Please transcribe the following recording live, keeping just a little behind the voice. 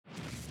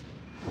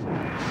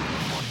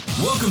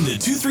Welcome to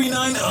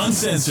 239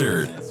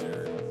 Uncensored.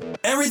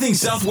 Everything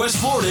Southwest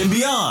Florida and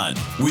beyond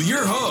with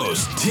your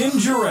host, Tim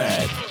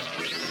Jarrett.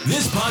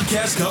 This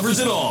podcast covers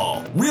it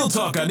all. Real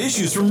talk on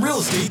issues from real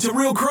estate to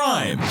real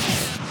crime.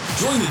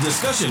 Join the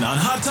discussion on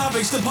hot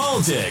topics to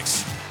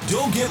politics.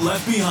 Don't get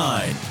left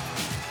behind.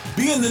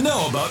 Be in the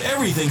know about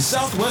everything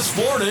Southwest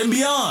Florida and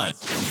beyond.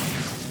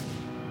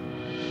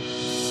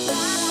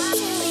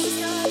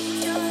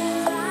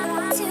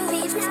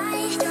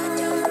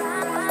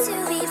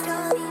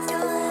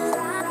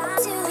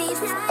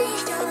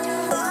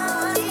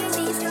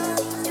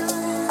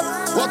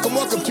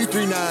 Welcome,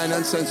 239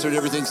 Uncensored,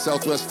 everything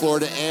Southwest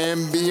Florida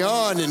and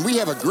beyond. And we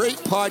have a great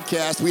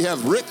podcast. We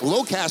have Rick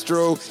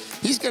Locastro.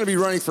 He's going to be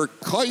running for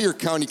Collier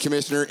County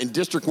Commissioner in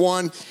District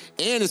 1,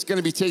 and it's going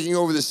to be taking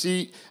over the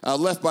seat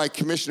left by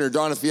Commissioner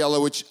Donna Fiala,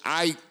 which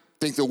I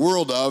think the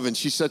world of, and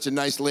she's such a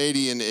nice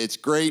lady, and it's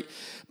great.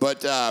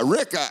 But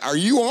Rick, are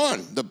you on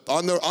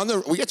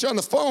the? We got you on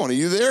the phone. Are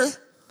you there?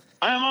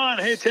 I'm on.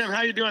 Hey, Tim,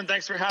 how you doing?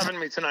 Thanks for having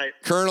me tonight.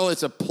 Colonel,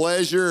 it's a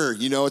pleasure.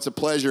 You know, it's a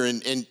pleasure.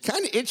 And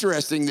kind of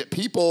interesting that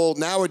people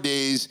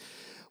nowadays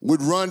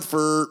would run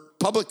for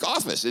public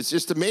office. It's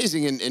just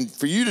amazing. And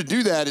for you to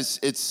do that,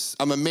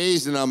 I'm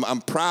amazed, and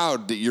I'm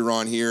proud that you're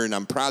on here, and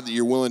I'm proud that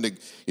you're willing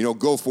to,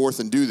 go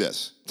forth and do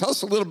this. Tell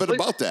us a little bit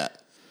about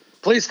that.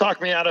 Please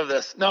talk me out of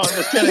this. No, I'm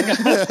just kidding.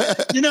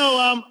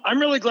 I'm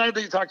really glad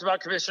that you talked about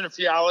Commissioner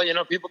Fiala.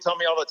 People tell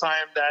me all the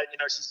time that,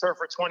 she served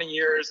for 20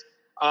 years.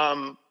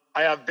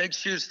 I have big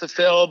shoes to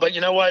fill, but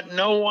you know what?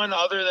 No one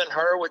other than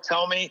her would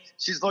tell me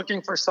she's looking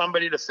for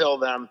somebody to fill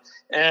them.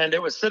 And it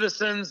was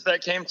citizens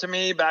that came to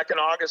me back in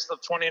August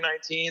of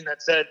 2019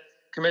 that said,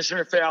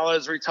 Commissioner Fiala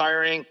is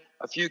retiring.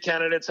 A few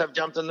candidates have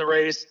jumped in the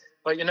race.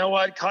 But you know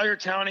what? Collier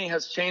County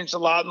has changed a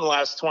lot in the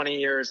last 20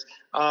 years.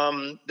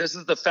 This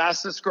is the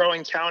fastest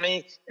growing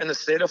county in the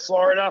state of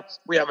Florida.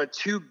 We have a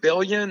 $2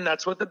 billion,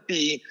 that's with a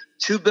B,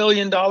 $2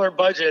 billion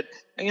budget.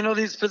 And,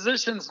 these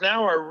positions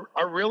now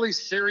are really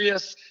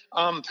serious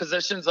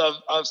positions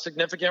of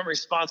significant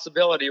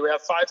responsibility. We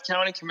have 5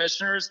 county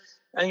commissioners,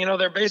 and,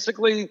 they're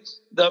basically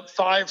the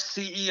 5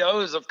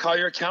 CEOs of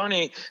Collier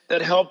County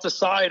that help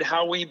decide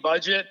how we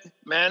budget,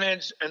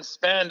 manage, and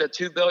spend a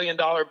 $2 billion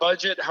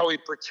budget, how we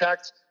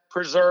protect,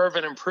 preserve,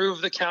 and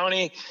improve the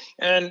county.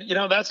 And,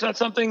 that's not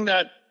something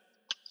that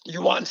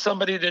you want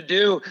somebody to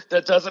do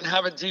that doesn't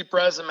have a deep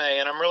resume.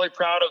 And I'm really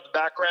proud of the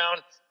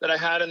background that I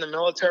had in the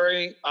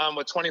military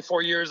with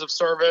 24 years of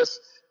service,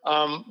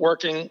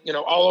 working,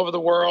 all over the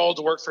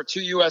world, worked for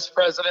 2 U.S.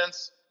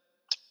 presidents,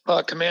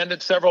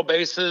 commanded several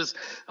bases.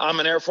 I'm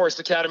an Air Force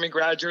Academy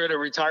graduate, a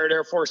retired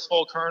Air Force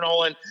full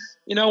colonel. And,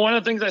 one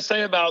of the things I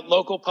say about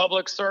local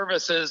public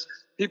service is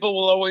people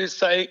will always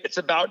say it's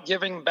about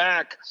giving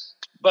back.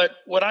 But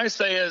what I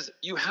say is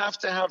you have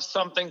to have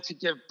something to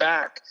give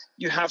back.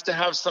 You have to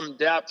have some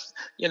depth.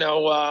 A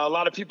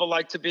lot of people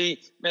like to be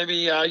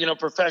maybe,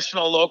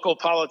 professional local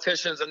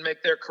politicians and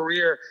make their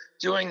career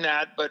doing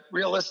that. But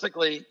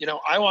realistically,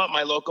 I want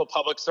my local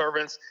public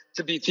servants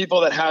to be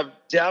people that have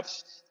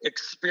depth,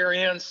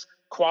 experience,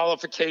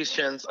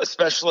 qualifications,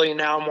 especially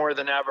now more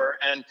than ever.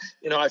 And,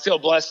 I feel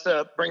blessed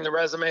to bring the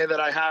resume that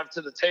I have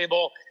to the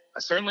table. I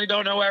certainly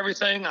don't know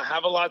everything. I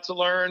have a lot to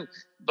learn.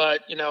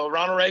 But,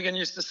 Ronald Reagan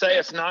used to say,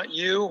 if not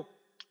you,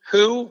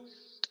 who?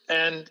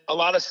 And a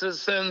lot of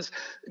citizens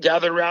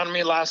gathered around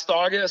me last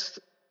August,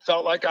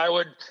 felt like I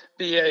would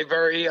be a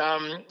very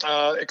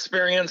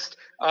experienced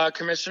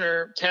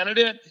commissioner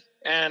candidate.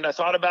 And I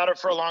thought about it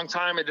for a long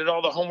time. I did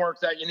all the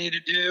homework that you need to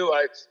do.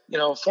 I,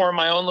 formed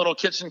my own little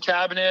kitchen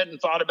cabinet and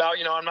thought about,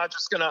 I'm not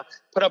just going to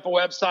put up a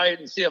website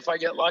and see if I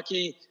get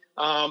lucky.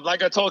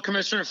 Like I told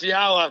Commissioner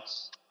Fiala,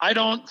 I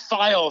don't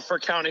file for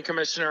county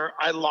commissioner,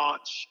 I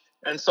launch.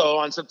 And so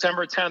on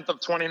September 10th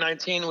of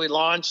 2019, we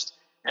launched,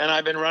 and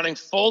I've been running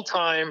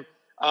full-time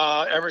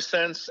ever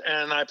since,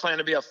 and I plan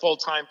to be a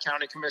full-time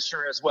county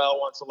commissioner as well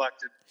once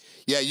elected.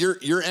 Yeah,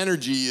 your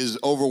energy is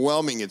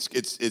overwhelming.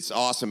 It's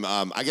awesome.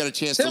 I got a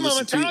chance to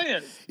listen to. I'm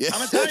Italian. Yeah.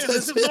 I'm Italian.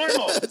 This is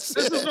normal. This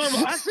is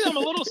normal. Actually, I'm a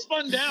little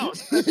spun down.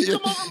 Come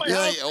over my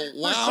house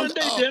for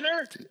Sunday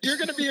dinner. You're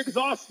going to be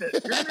exhausted.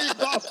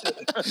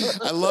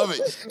 I love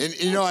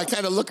it. And, I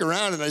kind of look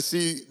around and I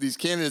see these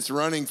candidates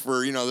running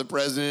for, the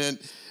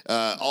president,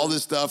 all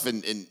this stuff,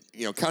 and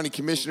county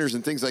commissioners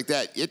and things like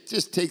that. It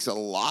just takes a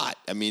lot.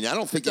 I mean, I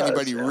don't think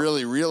anybody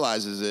really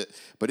realizes it,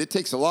 but it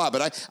takes a lot.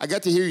 But I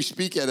got to hear you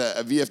speak at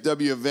a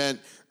VFW event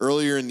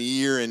earlier in the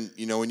year, and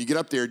when you get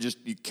up there,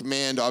 you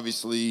command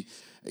obviously,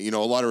 a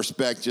lot of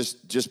respect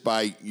just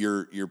by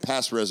your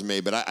past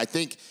resume. But I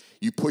think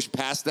you push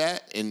past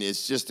that, and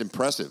it's just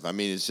impressive. I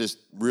mean, it's just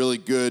really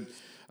good.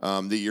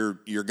 That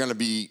you're going to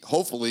be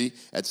hopefully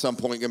at some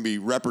point going to be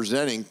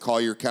representing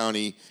Collier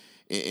County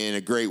in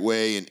a great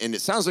way, and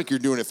it sounds like you're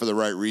doing it for the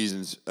right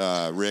reasons,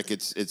 Rick.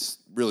 It's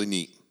really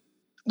neat.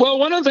 Well,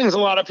 one of the things a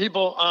lot of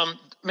people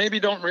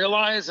maybe don't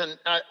realize, and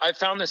I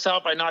found this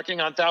out by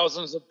knocking on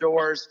thousands of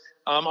doors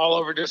all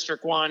over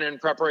District 1 in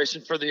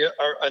preparation for the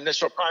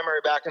initial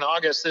primary back in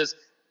August, is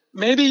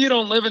maybe you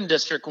don't live in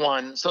District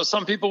 1. So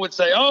some people would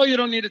say, oh, you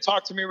don't need to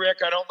talk to me, Rick.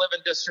 I don't live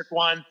in District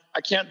 1.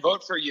 I can't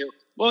vote for you.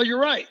 Well, you're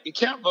right. You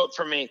can't vote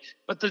for me.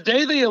 But the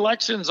day the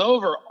election's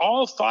over,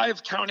 all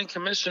 5 county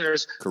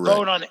commissioners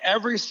vote on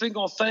every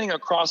single thing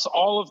across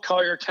all of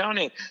Collier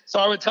County. So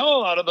I would tell a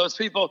lot of those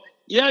people,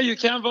 yeah, you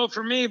can't vote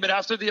for me, but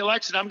after the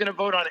election, I'm going to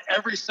vote on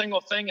every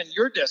single thing in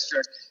your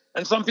district.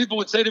 And some people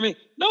would say to me,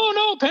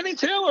 no, Penny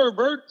Taylor,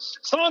 Bert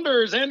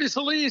Saunders, Andy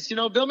Solis,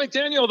 Bill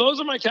McDaniel, those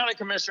are my county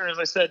commissioners.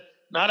 I said,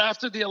 not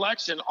after the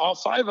election. All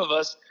 5 of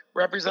us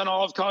represent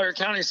all of Collier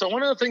County. So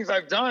one of the things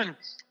I've done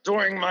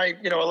during my,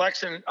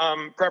 election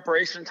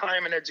preparation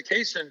time and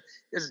education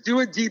is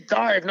do a deep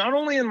dive, not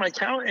only in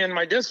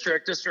my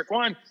district, District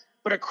 1,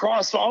 but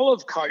across all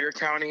of Collier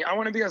County. I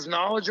want to be as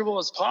knowledgeable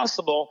as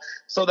possible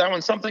so that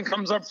when something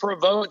comes up for a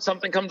vote,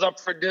 something comes up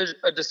for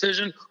a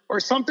decision, or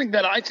something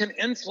that I can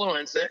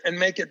influence it and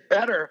make it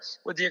better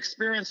with the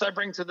experience I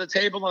bring to the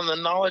table and the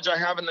knowledge I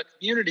have in the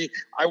community,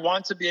 I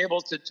want to be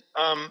able to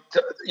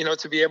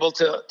be able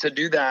to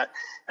do that.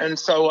 And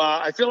so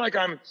I feel like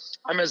I'm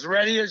as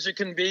ready as you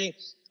can be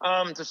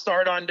to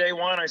start on day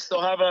one. I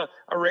still have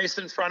a race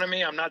in front of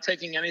me. I'm not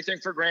taking anything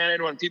for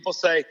granted. When people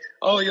say,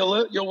 oh,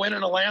 you'll win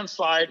in a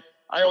landslide,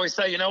 I always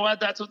say, you know what?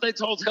 That's what they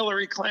told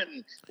Hillary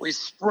Clinton. We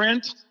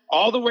sprint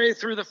all the way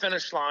through the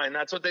finish line.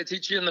 That's what they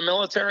teach you in the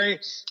military.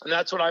 And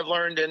that's what I've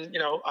learned in,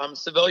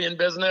 civilian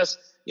business.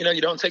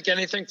 You don't take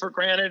anything for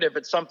granted. If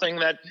it's something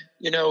that,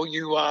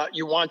 you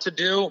want to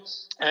do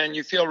and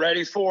you feel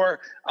ready for,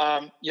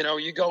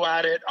 you go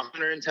at it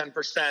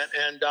 110%.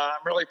 And I'm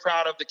really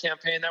proud of the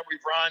campaign that we've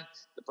run,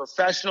 the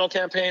professional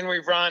campaign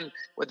we've run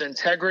with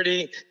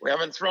integrity. We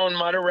haven't thrown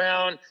mud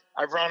around.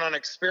 I've run on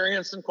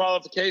experience and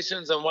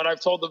qualifications. And what I've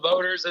told the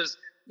voters is,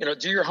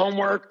 do your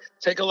homework,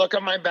 take a look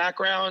at my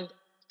background.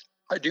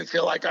 I do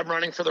feel like I'm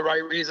running for the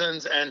right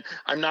reasons, and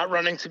I'm not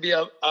running to be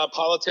a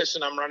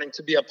politician. I'm running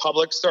to be a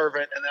public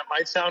servant. And that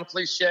might sound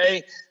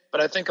cliche,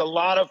 but I think a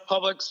lot of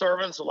public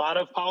servants, a lot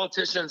of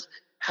politicians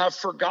have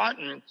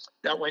forgotten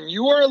that when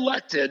you are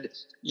elected,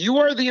 you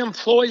are the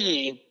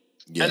employee.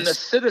 Yes. And the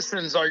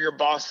citizens are your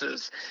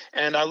bosses.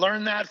 And I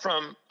learned that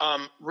from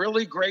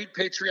really great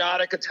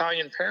patriotic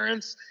Italian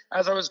parents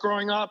as I was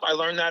growing up. I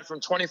learned that from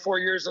 24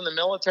 years in the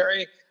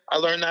military. I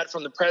learned that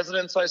from the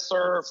presidents I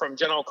served, from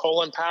General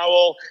Colin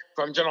Powell,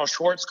 from General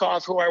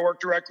Schwarzkopf, who I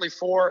worked directly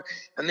for.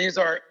 And these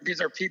are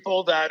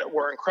people that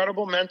were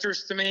incredible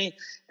mentors to me.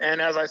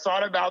 And as I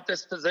thought about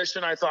this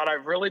position, I thought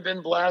I've really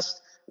been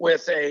blessed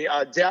with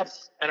a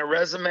depth and a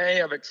resume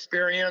of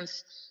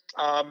experience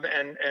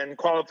and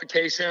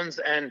qualifications.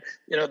 And,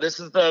 this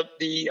is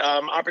the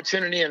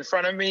opportunity in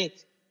front of me.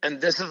 And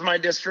this is my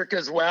district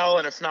as well.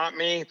 And if not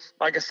me,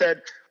 like I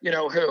said,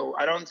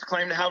 I don't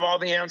claim to have all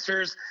the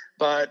answers,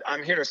 but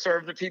I'm here to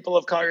serve the people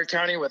of Collier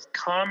County with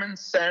common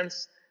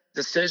sense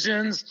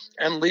decisions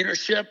and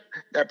leadership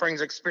that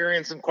brings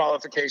experience and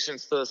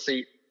qualifications to the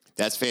seat.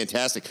 That's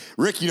fantastic.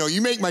 Rick,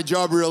 you make my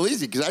job real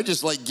easy because I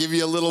just give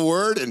you a little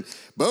word and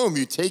boom,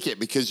 you take it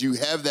because you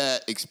have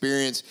that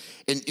experience.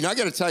 And, I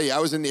got to tell you, I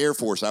was in the Air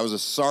Force. I was a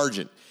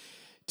sergeant.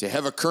 To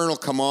have a colonel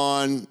come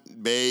on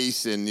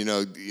base and, You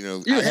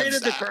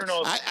hated the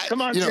colonels.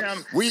 Come on,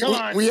 Tim. We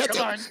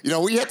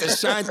had to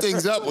shine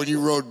things up when you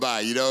rode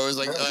by. It was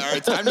like, all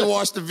right, time to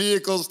wash the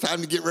vehicles,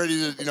 time to get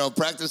ready to,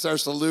 practice our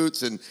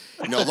salutes. And,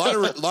 a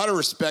lot of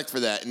respect for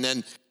that. And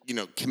then,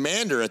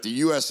 commander at the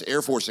U.S.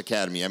 Air Force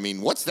Academy. I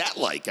mean, what's that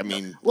like? I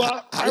mean,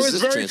 well, I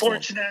was very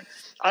fortunate.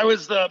 I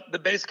was the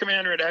base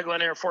commander at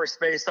Eglin Air Force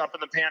Base up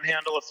in the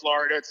Panhandle of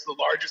Florida. It's the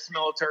largest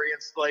military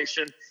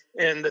installation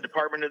in the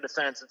Department of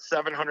Defense. It's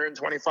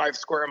 725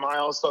 square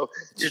miles. So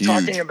you're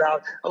talking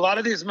about a lot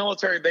of these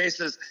military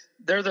bases,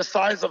 they're the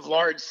size of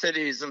large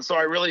cities. And so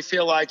I really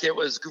feel like it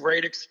was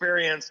great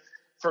experience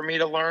for me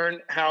to learn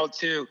how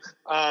to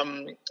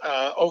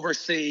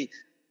oversee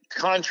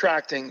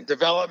contracting,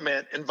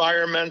 development,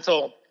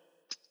 environmental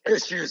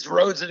issues,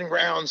 roads and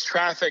grounds,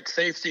 traffic,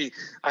 safety.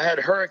 I had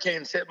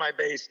hurricanes hit my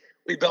base.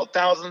 We built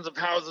thousands of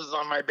houses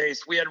on my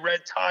base. We had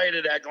red tide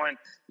at Eglin.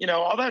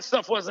 All that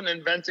stuff wasn't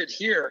invented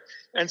here.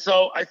 And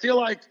so I feel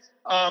like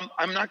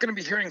I'm not going to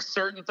be hearing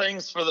certain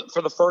things for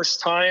the first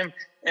time.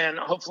 And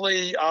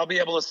hopefully I'll be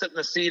able to sit in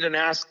the seat and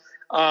ask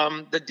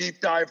the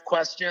deep dive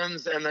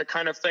questions and the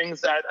kind of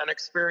things that an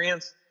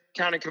experienced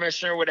county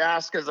commissioner would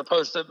ask as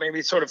opposed to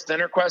maybe sort of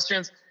thinner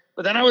questions.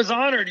 But then I was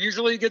honored.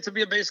 Usually you get to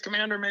be a base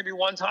commander maybe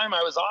one time.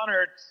 I was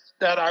honored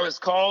that I was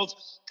called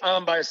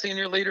by a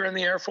senior leader in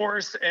the Air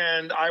Force,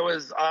 and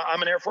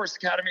I'm an Air Force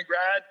Academy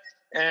grad,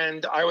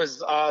 and I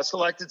was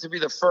selected to be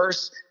the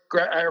first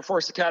Air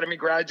Force Academy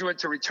graduate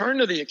to return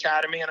to the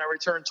Academy, and I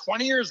returned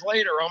 20 years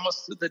later,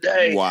 almost to the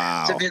day,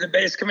 to be the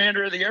base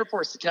commander of the Air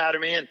Force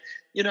Academy. And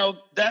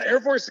that Air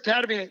Force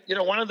Academy,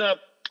 one of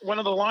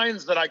the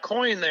lines that I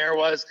coined there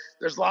was,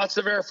 there's lots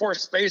of Air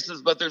Force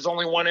bases, but there's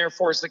only one Air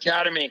Force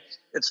Academy.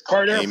 It's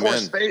part Air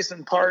Force Base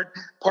and part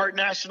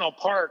National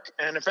Park.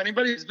 And if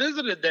anybody's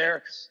visited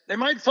there, they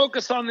might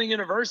focus on the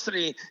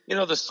university,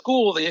 the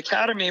school, the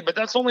academy, but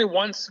that's only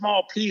one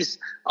small piece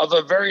of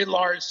a very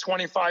large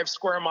 25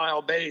 square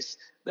mile base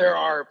There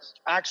are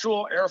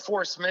actual Air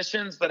Force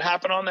missions that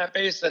happen on that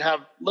base that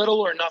have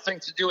little or nothing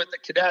to do with the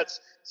cadets.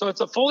 So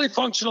it's a fully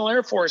functional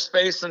Air Force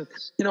base. And,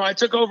 I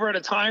took over at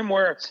a time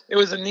where it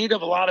was in need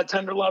of a lot of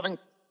tender loving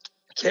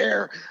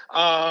care.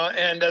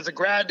 And as a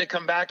grad, to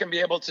come back and be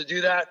able to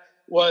do that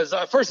was,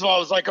 first of all,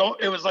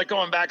 it was like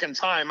going back in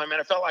time. I mean,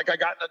 I felt like I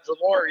got in a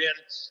DeLorean.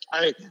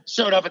 I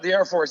showed up at the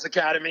Air Force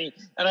Academy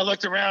and I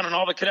looked around and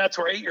all the cadets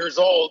were 8 years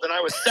old and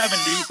I was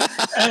 70.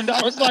 And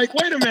I was like,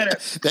 wait a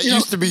minute. That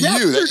used to be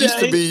you. That used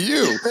to be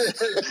you.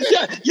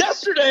 Yeah.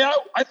 Yesterday,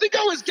 I think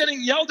I was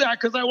getting yelled at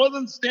because I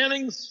wasn't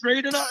standing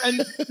straight enough.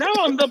 And now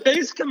I'm the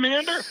base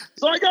commander.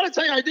 So I got to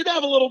tell you, I did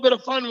have a little bit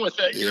of fun with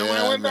it. When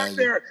I went back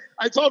there,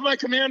 I told my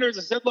commanders,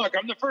 I said, look,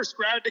 I'm the first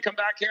grad to come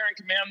back here and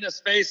command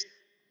this base.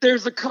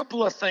 There's a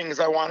couple of things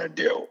I want to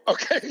do,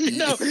 okay?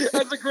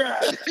 As a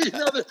grad,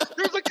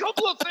 there's a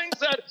couple of things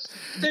that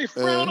they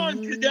frown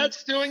on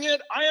cadets doing it.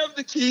 I have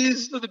the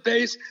keys to the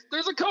base.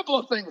 There's a couple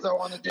of things I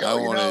want to do. I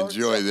want to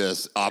enjoy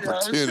this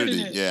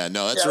opportunity.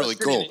 That's really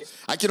cool.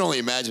 I can only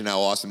imagine how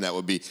awesome that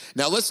would be.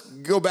 Now, let's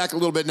go back a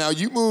little bit. Now,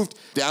 you moved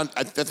down,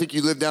 I think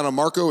you lived down on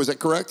Marco, is that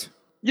correct?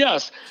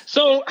 Yes.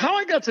 So how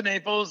I got to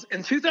Naples,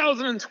 in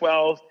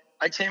 2012,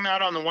 I came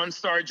out on the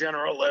 1-star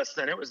general list,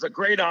 and it was a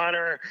great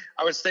honor.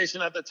 I was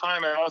stationed at the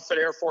time at Offutt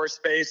Air Force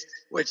Base,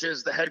 which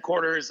is the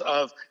headquarters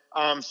of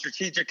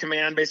Strategic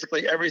Command,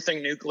 basically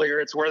everything nuclear.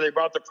 It's where they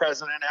brought the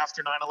president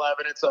after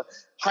 9/11. It's a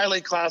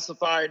highly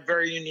classified,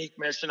 very unique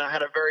mission. I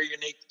had a very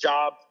unique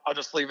job. I'll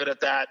just leave it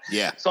at that.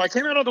 Yeah. So I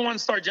came out of the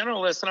 1-star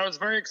general list, and I was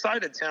very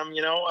excited, Tim,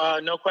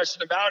 no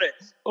question about it.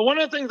 But one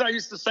of the things I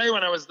used to say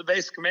when I was the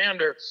base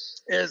commander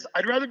is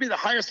I'd rather be the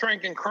highest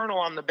ranking colonel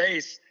on the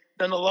base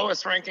than the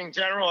lowest ranking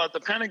general at the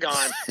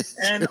Pentagon.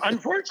 And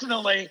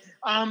unfortunately,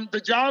 the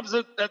jobs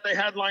that they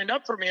had lined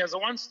up for me as a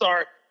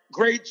 1-star,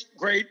 great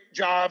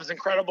jobs,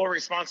 incredible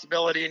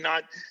responsibility,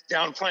 not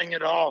downplaying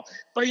it all.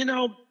 But,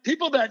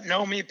 people that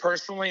know me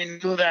personally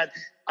knew that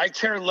I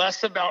care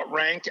less about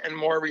rank and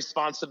more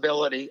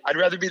responsibility. I'd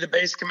rather be the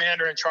base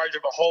commander in charge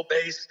of a whole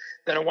base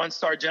than a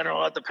 1-star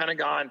general at the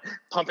Pentagon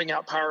pumping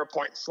out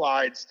PowerPoint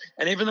slides.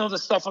 And even though the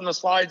stuff on the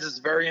slides is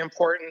very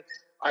important,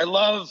 I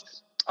love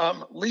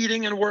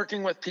leading and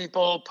working with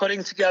people,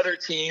 putting together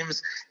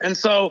teams. And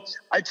so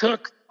I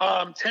took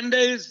 10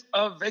 days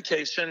of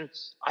vacation.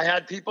 I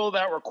had people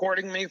that were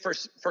courting me for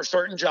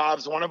certain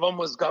jobs. One of them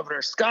was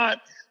Governor Scott.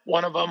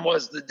 One of them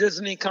was the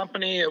Disney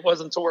company. It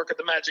wasn't to work at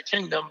the Magic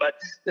Kingdom, but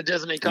the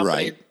Disney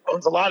company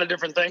owns a lot of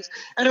different things.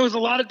 And it was a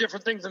lot of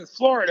different things in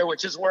Florida,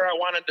 which is where I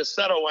wanted to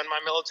settle when my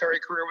military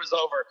career was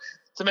over.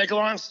 To make a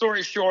long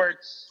story short,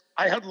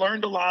 I had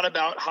learned a lot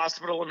about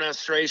hospital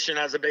administration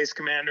as a base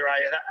commander.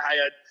 I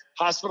had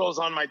hospitals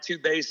on my 2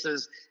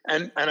 bases,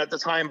 and at the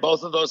time,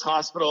 both of those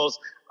hospitals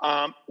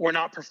were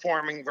not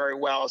performing very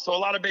well. So a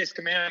lot of base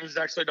commanders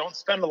actually don't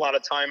spend a lot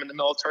of time in the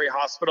military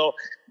hospital.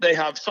 They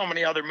have so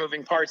many other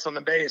moving parts on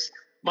the base.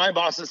 My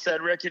bosses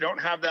said, Rick, you don't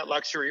have that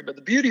luxury. But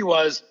the beauty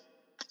was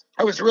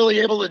I was really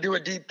able to do a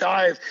deep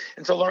dive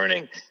into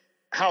learning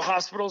how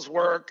hospitals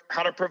work,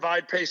 how to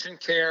provide patient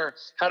care,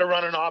 how to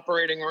run an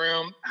operating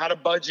room, how to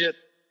budget,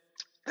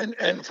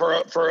 and for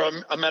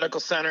a medical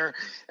center.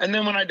 And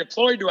then when I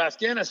deployed to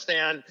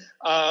Afghanistan,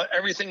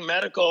 everything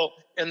medical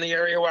in the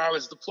area where I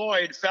was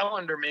deployed fell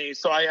under me.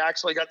 So I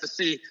actually got to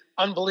see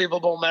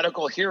unbelievable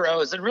medical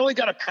heroes and really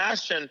got a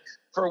passion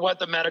for what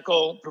the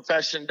medical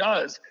profession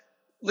does.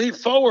 Leap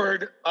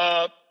forward,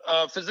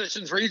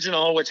 Physicians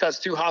Regional, which has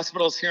 2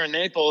 hospitals here in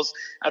Naples,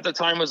 at the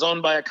time was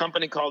owned by a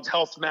company called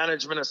Health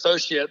Management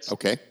Associates.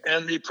 Okay.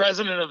 And the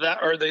president of that,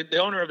 or the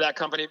owner of that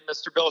company,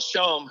 Mr. Bill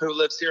Shome, who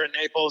lives here in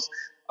Naples,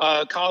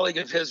 a colleague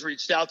of his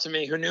reached out to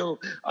me who knew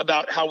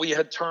about how we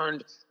had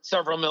turned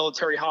several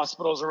military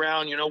hospitals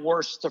around,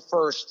 worst to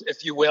first,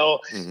 if you will,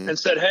 and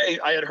said, hey,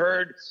 I had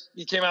heard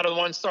you came out of the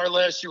 1-star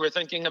list. You were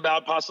thinking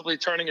about possibly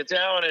turning it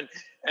down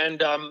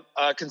and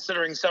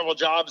considering several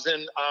jobs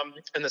in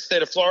the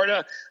state of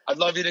Florida. I'd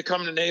love you to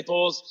come to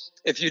Naples.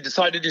 If you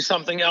decide to do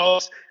something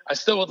else, I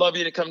still would love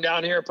you to come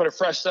down here, put a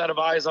fresh set of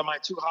eyes on my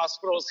 2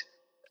 hospitals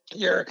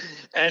here,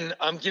 and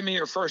give me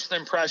your first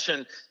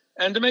impression.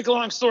 And to make a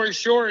long story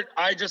short,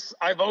 I've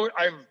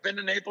been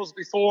to Naples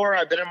before.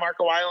 I've been in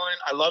Marco Island.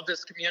 I love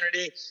this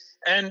community.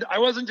 And I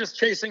wasn't just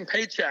chasing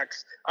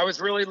paychecks. I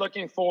was really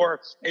looking for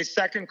a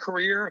second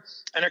career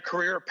and a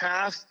career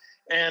path.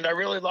 And I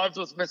really loved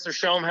what Mr.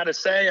 Shome had to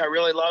say. I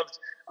really loved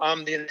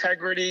the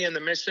integrity and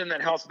the mission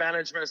that Health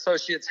Management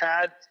Associates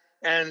had.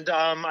 And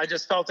I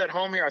just felt at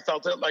home here. I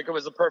felt it like it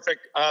was a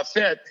perfect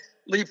fit.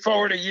 Leap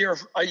forward a year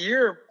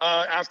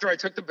after I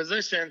took the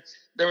position,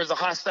 there was a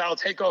hostile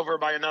takeover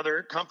by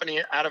another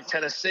company out of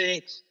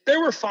Tennessee. They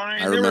were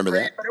fine. I remember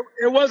that. But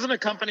it wasn't a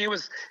company. It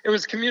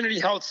was Community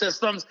Health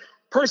Systems.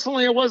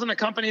 personally, it wasn't a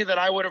company that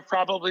I would have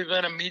probably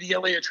been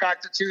immediately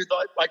attracted to,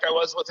 like I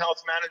was with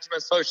Health Management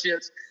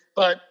Associates.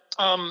 But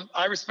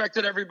I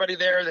respected everybody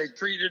there. They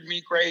treated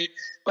me great.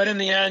 But in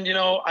the end,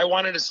 I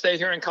wanted to stay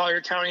here in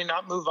Collier County,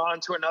 not move on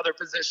to another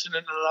position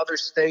in another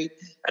state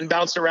and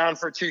bounce around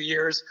for 2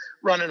 years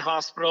running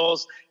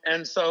hospitals.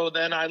 And so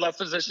then I left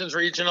Physicians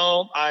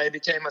Regional. I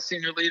became a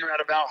senior leader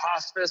at About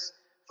Hospice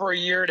for a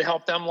year to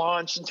help them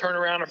launch and turn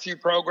around a few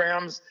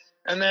programs.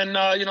 And then,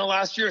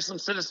 last year, some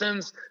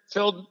citizens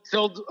filled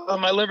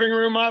my living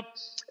room up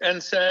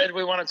and said,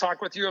 we want to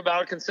talk with you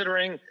about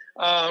considering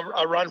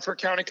a run for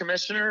county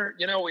commissioner.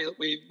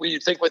 We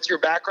think with your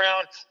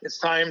background, it's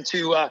time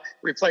to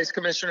replace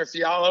Commissioner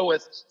Fiala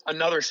with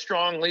another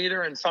strong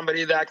leader and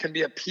somebody that can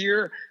be a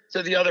peer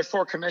to the other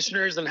 4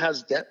 commissioners and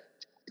has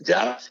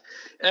depth.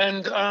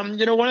 And,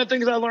 one of the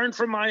things I learned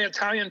from my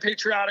Italian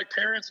patriotic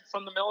parents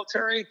from the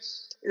military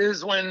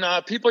is when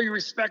people you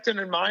respect and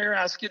admire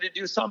ask you to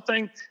do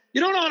something, you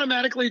don't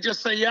automatically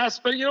just say yes,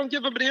 but you don't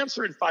give them an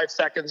answer in 5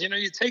 seconds.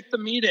 You take the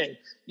meeting,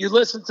 you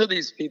listen to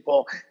these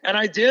people. And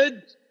I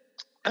did.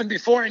 And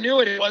before I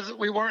knew it,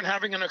 we weren't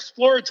having an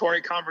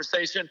exploratory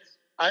conversation.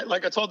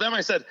 Like I told them,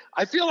 I said,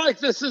 I feel like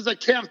this is a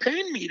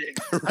campaign meeting.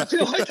 I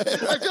feel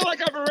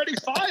like I've already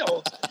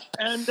filed.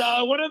 And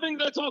one of the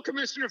things I told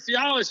Commissioner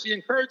Fiala, she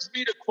encouraged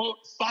me to, quote,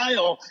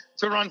 file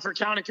to run for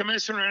county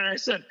commissioner. And I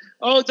said,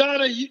 oh,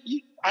 Donna,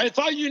 I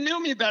thought you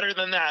knew me better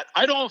than that.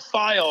 I don't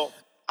file.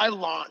 I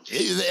launch.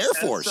 You're the Air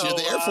Force. So, you're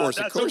the Air Force.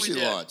 Of course you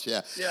launch.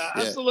 Yeah,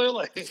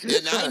 absolutely.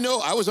 And I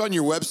know, I was on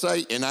your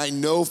website, and I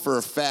know for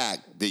a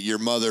fact that your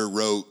mother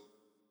wrote,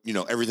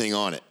 everything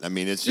on it. I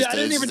mean, it's just I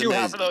didn't even do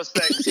half of those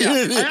things. Yeah.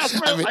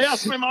 I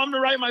asked my mom to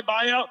write my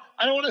bio.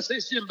 I don't want to say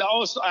she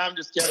embellished. I'm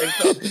just kidding.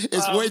 So,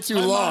 it's way too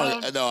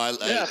long.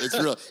 It's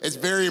real. It's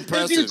very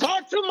impressive. If you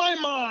talk to my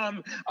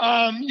mom,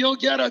 you'll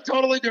get a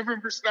totally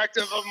different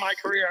perspective of my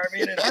career. I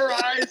mean, in her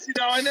eyes,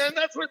 and then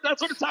that's what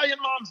Italian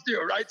moms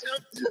do, right,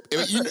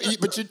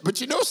 Tim?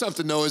 But you know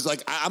something though is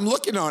like I'm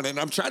looking on it and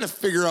I'm trying to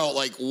figure out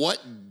like what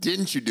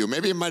didn't you do?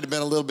 Maybe it might have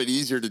been a little bit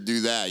easier to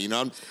do that.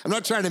 I'm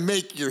not trying to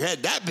make your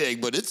head that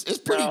big, but it's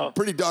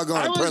pretty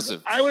doggone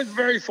impressive. I was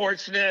very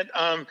fortunate.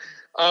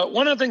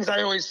 One of the things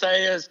I always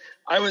say is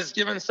I was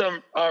given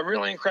some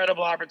really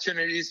incredible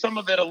opportunities, some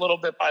of it a little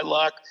bit by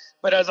luck.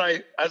 But as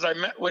I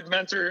would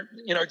mentor,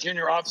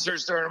 junior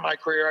officers during my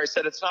career, I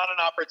said, it's not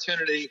an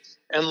opportunity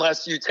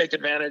unless you take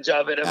advantage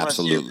of it, unless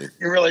you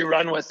really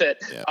run with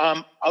it.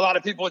 Yeah. A lot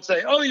of people would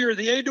say, oh, you're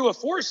the aide to a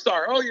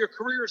 4-star. Oh, your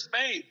career's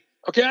made.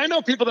 Okay, I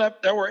know people that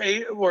were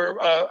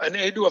an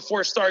aide to a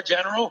 4-star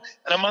general,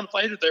 and a month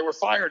later they were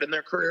fired and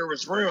their career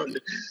was ruined.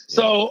 Yeah.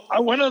 So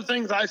one of the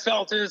things I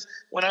felt is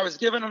when I was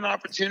given an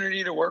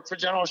opportunity to work for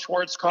General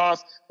Schwarzkopf,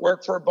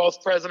 work for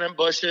both President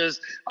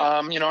Bushes, I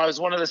was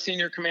one of the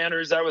senior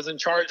commanders that was in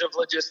charge of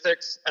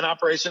logistics and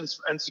operations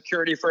and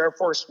security for Air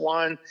Force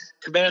One,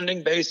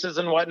 commanding bases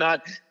and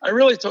whatnot. I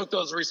really took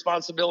those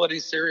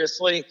responsibilities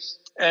seriously.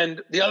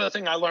 And the other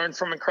thing I learned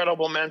from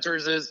incredible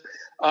mentors is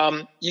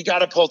you got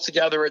to pull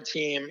together a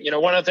team.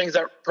 One of the things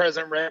that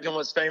President Reagan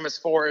was famous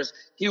for is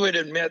he would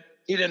admit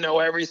he didn't know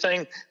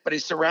everything, but he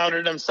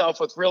surrounded himself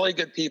with really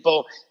good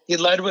people. He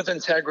led with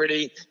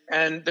integrity,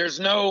 and there's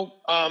no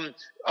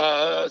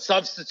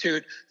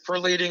substitute for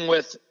leading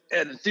with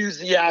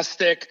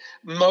enthusiastic,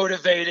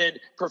 motivated,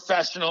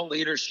 professional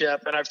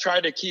leadership. And I've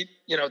tried to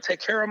take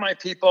care of my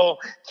people,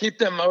 keep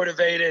them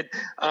motivated,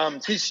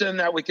 teach them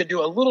that we could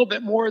do a little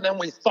bit more than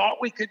we thought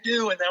we could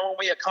do. And then when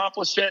we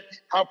accomplish it,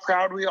 how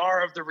proud we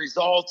are of the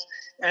results.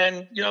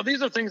 And,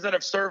 these are things that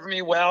have served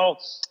me well.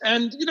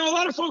 And, a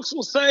lot of folks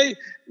will say,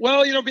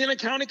 well, being a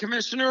county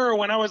commissioner or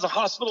when I was a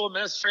hospital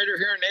administrator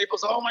here in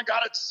Naples, oh my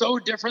God, it's so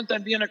different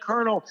than being a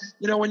colonel.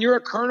 When you're a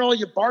colonel,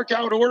 you bark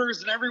out orders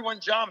and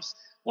everyone jumps.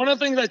 One of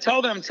the things I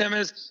tell them, Tim,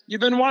 is you've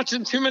been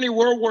watching too many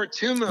World War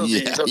II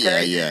movies,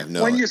 okay? Yeah.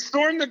 No. When you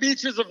storm the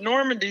beaches of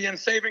Normandy and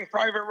Saving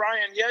Private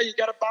Ryan, you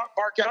got to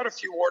bark out a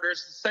few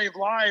orders to save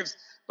lives.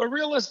 But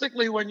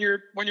realistically, when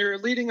you're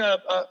leading a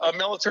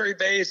military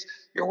base,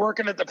 you're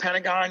working at the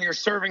Pentagon, you're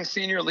serving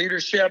senior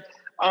leadership,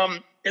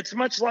 it's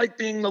much like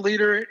being the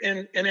leader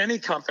in any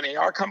company.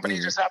 Our company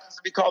just happens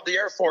to be called the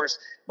Air Force.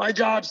 My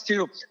job's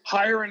to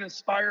hire and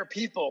inspire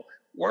people,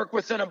 work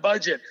within a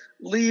budget,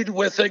 lead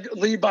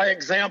by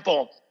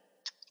example,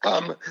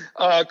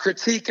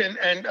 critique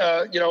and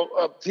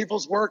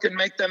people's work and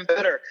make them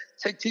better.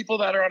 Take people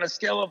that are on a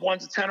scale of 1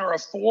 to 10 or a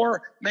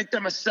 4, make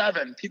them a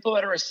 7. People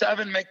that are a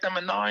 7, make them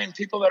a 9.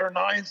 People that are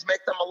 9s,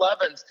 make them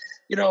 11s.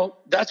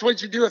 That's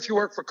what you do if you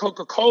work for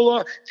Coca-Cola,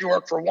 if you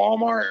work for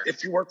Walmart,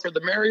 if you work for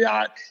the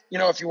Marriott,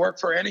 if you work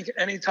for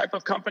any type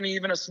of company,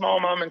 even a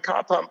small mom and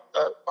pop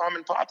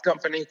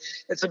company.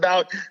 It's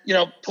about,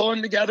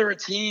 pulling together a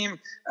team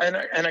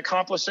and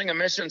accomplishing a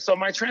mission. So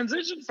my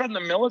transition from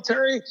the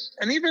military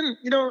and even,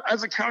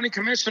 as a county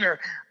commissioner,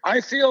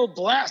 I feel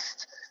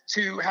blessed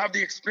to have the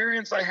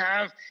experience I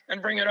have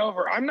and bring it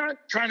over. I'm not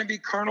trying to be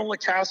Colonel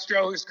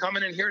LaCastro who's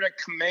coming in here to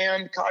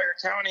command Collier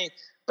County,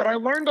 but I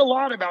learned a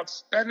lot about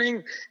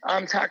spending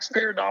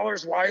taxpayer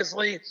dollars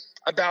wisely,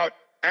 about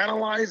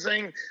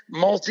analyzing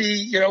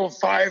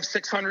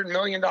 $500-600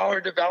 million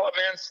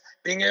developments,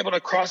 being able to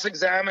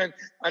cross-examine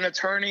an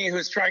attorney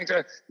who's trying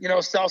to,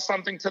 sell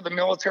something to the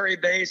military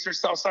base or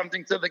sell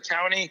something to the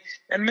county,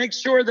 and make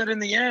sure that in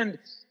the end,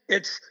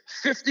 it's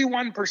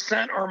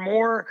 51% or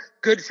more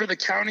good for the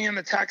county and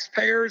the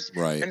taxpayers,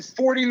 right, and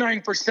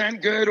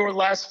 49% good or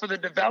less for the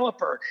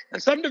developer.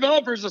 And some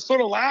developers have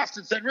sort of laughed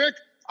and said, Rick,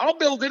 I'll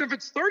build it if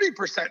it's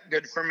 30%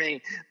 good for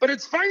me. But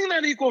it's finding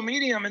that equal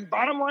medium. And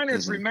bottom line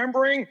is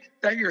remembering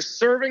that you're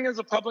serving as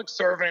a public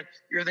servant.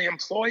 You're the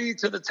employee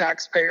to the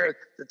taxpayer.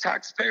 The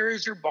taxpayer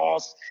is your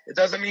boss. It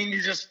doesn't mean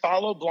you just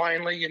follow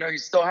blindly. You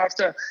still have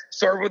to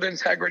serve with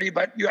integrity,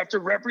 but you have to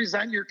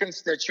represent your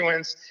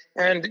constituents.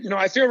 And,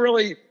 I feel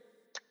really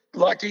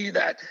lucky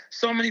that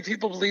so many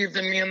people believed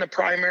in me in the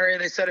primary.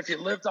 They said if you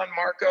lived on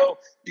Marco,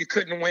 you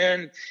couldn't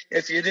win.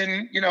 If you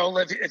didn't,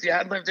 if you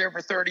hadn't lived there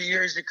for 30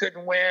 years, you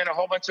couldn't win. A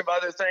whole bunch of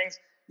other things.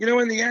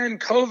 In the end,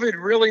 COVID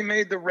really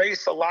made the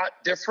race a lot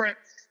different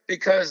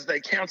because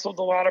they canceled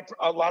a lot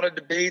of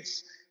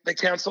debates. They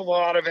canceled a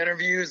lot of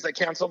interviews. They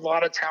canceled a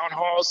lot of town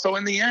halls. So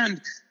in the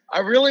end, I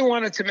really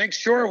wanted to make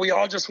sure we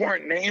all just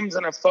weren't names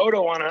and a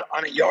photo on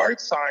a yard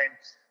sign.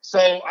 So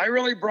I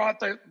really brought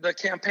the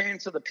campaign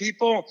to the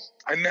people.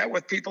 I met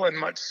with people in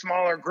much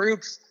smaller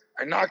groups.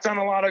 I knocked on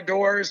a lot of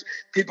doors.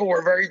 People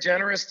were very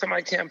generous to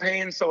my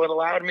campaign, so it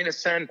allowed me to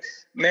send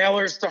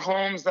mailers to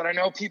homes that I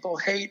know people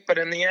hate. But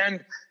in the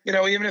end,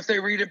 even if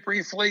they read it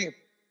briefly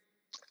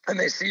and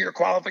they see your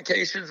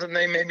qualifications and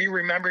they maybe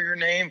remember your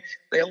name,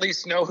 they at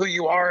least know who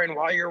you are and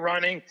why you're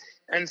running.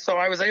 And so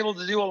I was able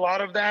to do a lot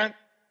of that.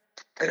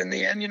 And in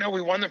the end,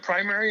 we won the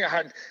primary. I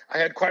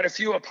had quite a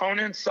few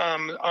opponents.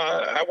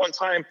 At one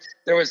time,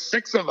 there was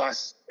 6 of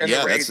us in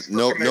the race. That's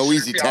no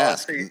easy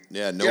task.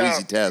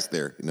 Easy task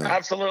there.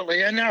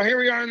 Absolutely. And now here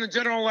we are in the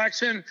general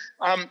election.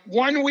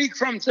 1 week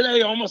from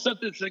today, almost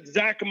at this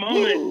exact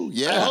moment,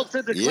 I hope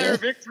to declare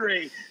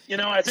victory.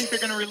 I think they're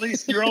going to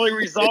release the early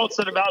results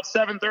at about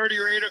 7:30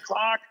 or 8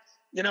 o'clock.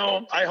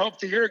 I hope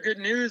to hear good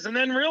news. And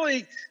then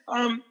really,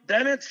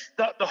 then it's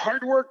the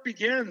hard work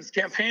begins.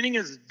 Campaigning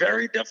is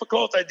very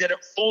difficult. I did it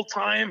full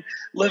time,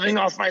 living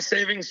off my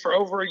savings for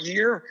over a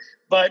year.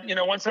 But,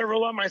 once I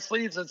roll up my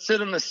sleeves and sit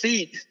in the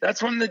seat,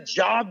 that's when the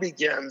job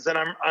begins. And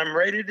I'm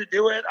ready to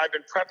do it. I've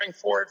been prepping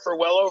for it for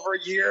well over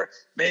a year,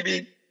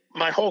 maybe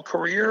my whole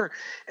career.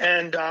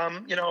 And,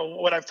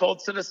 what I've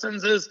told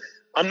citizens is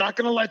I'm not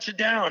going to let you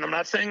down. I'm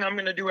not saying I'm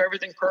going to do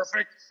everything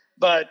perfect,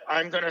 but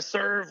I'm going to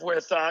serve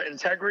with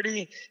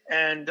integrity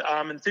and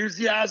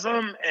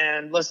enthusiasm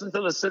and listen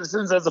to the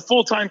citizens. As a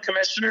full-time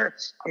commissioner,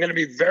 I'm going to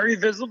be very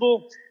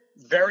visible,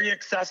 very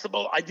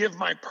accessible. I give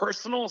my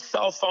personal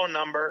cell phone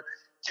number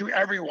to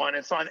everyone.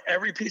 It's on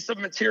every piece of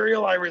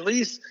material I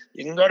release.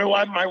 You can go to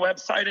my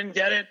website and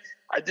get it.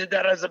 I did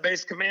that as a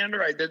base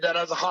commander. I did that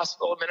as a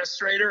hospital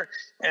administrator.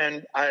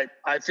 And I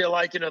feel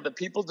like, the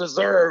people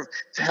deserve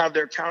to have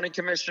their county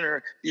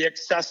commissioner be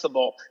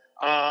accessible.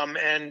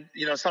 And,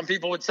 some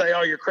people would say,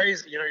 oh, you're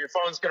crazy. Your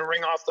phone's going to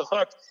ring off the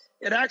hook.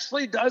 It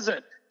actually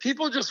doesn't.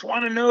 People just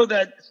want to know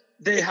that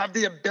they have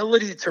the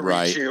ability to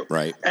reach you.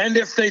 Right. And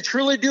if they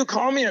truly do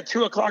call me at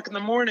 2 o'clock in the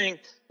morning,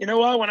 you know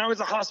what? When I was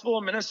a hospital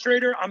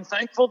administrator, I'm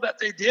thankful that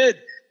they did,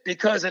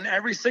 because in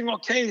every single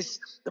case,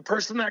 the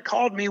person that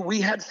called me,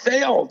 we had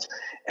failed.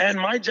 And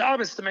my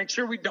job is to make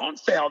sure we don't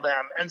fail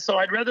them. And so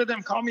I'd rather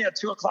them call me at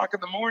 2 o'clock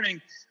in the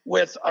morning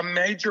with a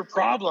major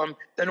problem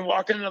than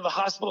walk into the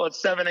hospital at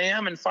 7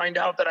 a.m. and find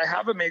out that I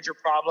have a major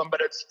problem,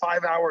 but it's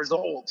 5 hours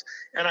old.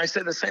 And I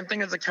say the same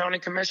thing as a county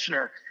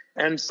commissioner.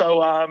 And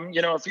so,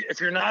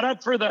 if you're not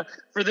up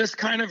for this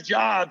kind of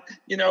job,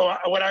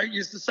 what I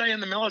used to say in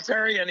the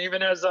military and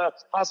even as a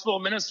hospital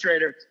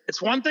administrator,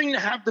 it's one thing to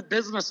have the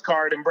business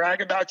card and brag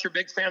about your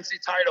big fancy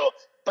title,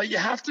 but you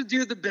have to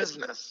do the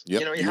business.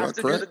 Yep, you have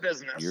to do the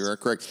business. You are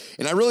correct.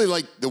 And I really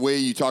like the way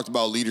you talked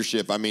about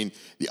leadership. I mean,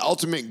 the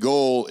ultimate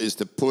goal is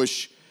to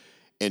push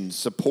and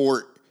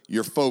support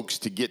your folks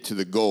to get to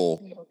the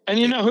goal. And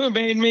who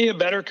made me a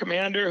better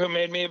commander, who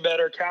made me a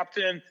better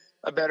captain,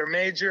 a better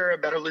major, a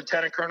better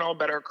lieutenant colonel, a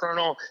better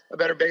colonel, a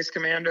better base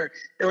commander.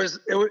 It was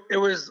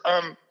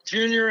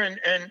junior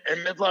and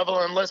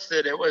mid-level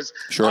enlisted. It was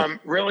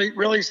really,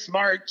 really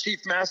smart chief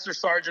master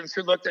sergeants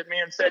who looked at me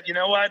and said, you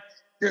know what?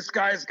 This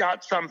guy's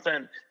got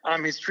something.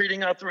 He's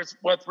treating us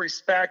with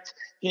respect.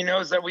 He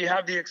knows that we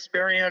have the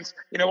experience.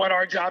 You know what?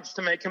 Our job's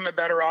to make him a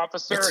better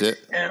officer. That's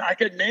it. And I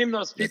could name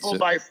those people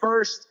by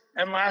first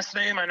and last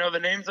name. I know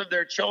the names of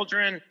their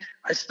children.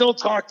 I still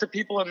talk to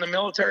people in the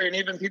military and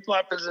even people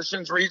at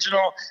positions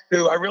regional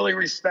who I really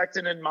respect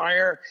and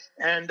admire.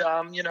 And,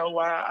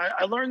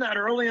 I learned that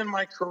early in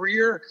my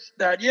career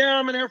that,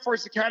 I'm an Air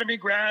Force Academy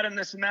grad and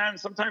this and that. And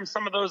sometimes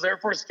some of those Air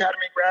Force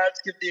Academy grads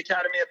give the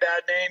Academy a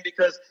bad name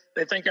because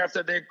they think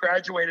after they've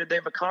graduated,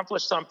 they've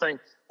accomplished something.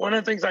 One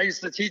of the things I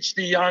used to teach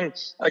the young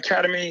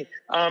Academy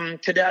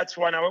cadets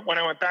when I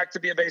went back to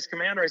be a base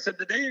commander, I said,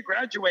 the day you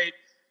graduate,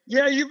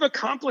 you've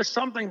accomplished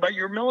something, but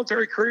your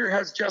military career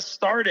has just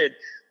started.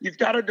 you've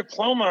got a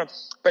diploma,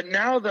 but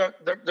now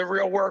the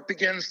real work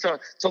begins to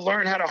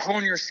learn how to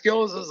hone your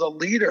skills as a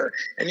leader.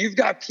 And you've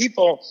got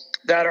people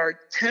that are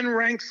 10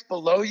 ranks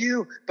below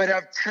you, but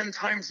have 10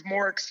 times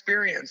more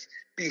experience.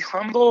 Be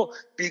humble,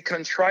 be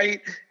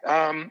contrite.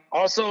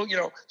 Also,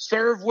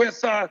 serve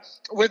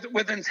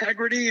with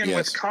integrity and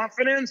with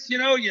confidence.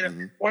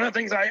 One of the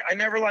things I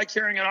never like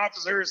hearing an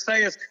officer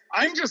say is,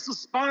 "I'm just a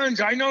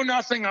sponge. I know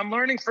nothing. I'm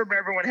learning from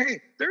everyone."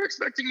 Hey, they're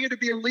expecting you to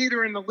be a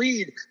leader in the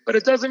lead, but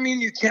it doesn't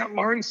mean you can't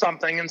learn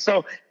something. And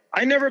so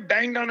I never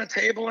banged on a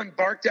table and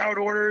barked out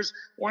orders.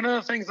 One of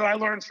the things that I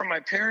learned from my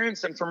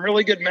parents and from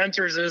really good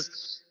mentors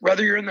is,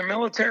 whether you're in the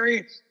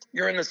military,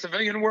 you're in the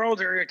civilian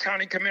world, or you're a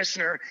county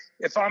commissioner,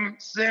 if I'm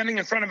standing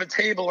in front of a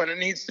table and it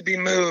needs to be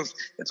moved,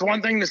 it's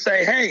one thing to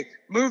say, "Hey,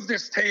 move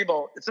this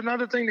table." It's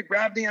another thing to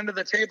grab the end of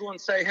the table and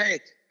say, "Hey,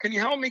 can you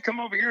help me come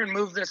over here and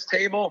move this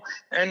table?"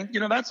 And,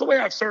 that's the way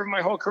I've served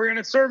my whole career, and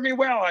it served me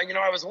well.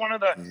 I was one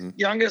of the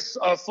youngest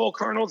full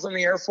colonels in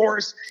the Air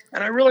Force,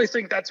 and I really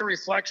think that's a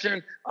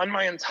reflection on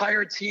my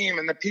entire team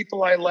and the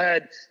people I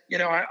led.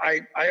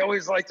 I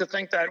always like to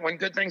think that when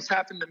good things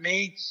happen to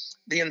me,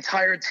 the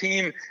entire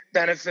team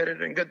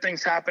benefited and good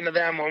things happened to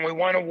them. When we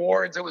won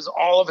awards, it was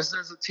all of us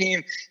as a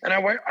team. And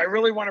I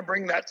really want to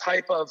bring that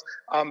type of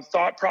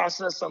thought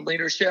process and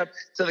leadership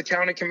to the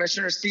county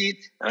commissioner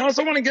seat. And I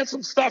also want to get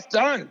some stuff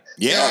done.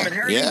 I'm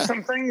inheriting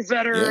some things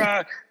that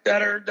are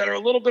that are a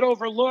little bit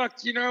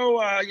overlooked.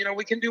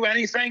 We can do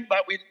anything,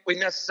 but we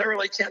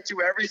necessarily can't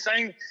do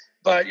everything.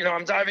 But,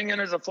 I'm diving in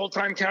as a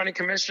full-time county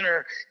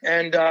commissioner,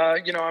 and,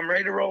 I'm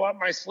ready to roll up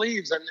my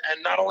sleeves and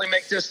not only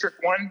make District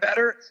 1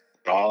 better,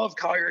 but all of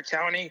Collier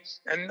County,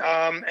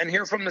 and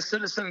hear from the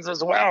citizens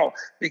as well,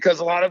 because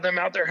a lot of them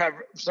out there have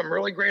some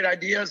really great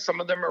ideas. Some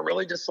of them are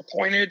really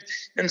disappointed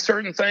in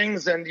certain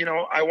things. And,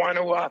 I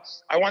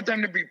want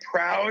them to be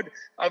proud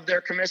of their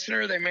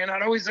commissioner. They may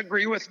not always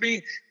agree with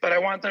me, but I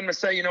want them to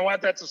say, "You know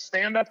what, that's a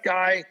stand-up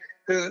guy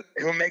who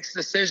makes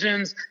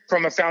decisions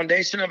from a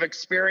foundation of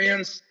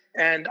experience."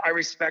 And I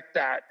respect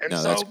that. And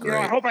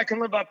I hope I can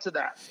live up to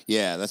that.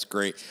 Yeah, that's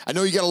great. I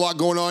know you got a lot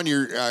going on.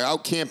 You're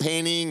out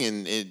campaigning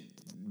and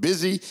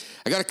busy.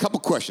 I got a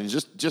couple questions.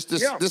 Just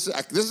this. Yeah. This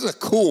is a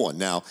cool one.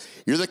 Now,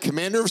 you're the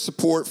commander of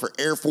support for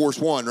Air Force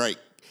One, right?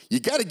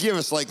 You got to give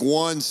us like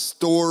one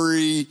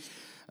story,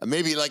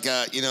 maybe like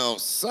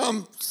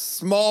some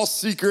small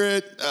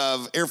secret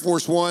of Air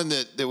Force One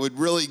that would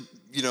really,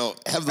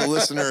 have the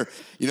listener,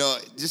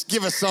 just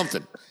give us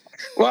something.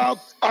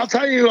 Well, I'll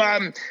tell you,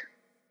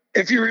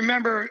 if you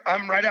remember,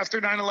 right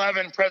after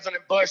 9/11,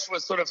 President Bush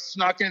was sort of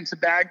snuck into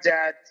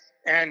Baghdad,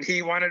 and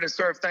he wanted to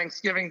serve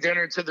Thanksgiving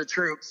dinner to the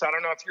troops. I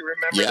don't know if you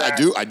remember that.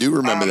 Yeah, I do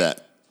remember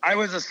that. I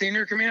was a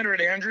senior commander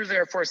at Andrews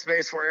Air Force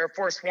Base, where Air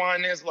Force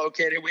One is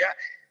located.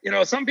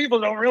 Some people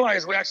don't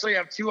realize we actually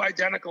have two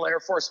identical Air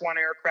Force One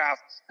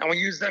aircraft, and we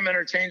use them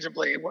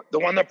interchangeably. The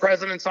one the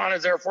president's on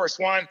is Air Force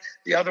One.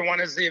 The other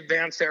one is the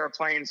advanced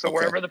airplane. So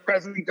wherever the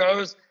president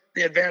goes,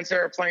 the advanced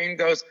airplane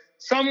goes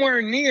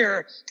somewhere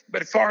near,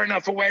 but far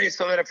enough away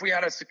so that if we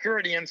had a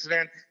security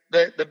incident,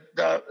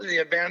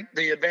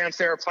 the advanced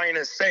airplane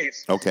is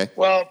safe. Okay.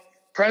 Well,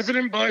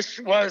 President Bush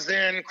was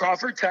in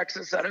Crawford,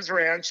 Texas at his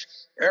ranch.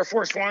 Air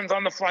Force One's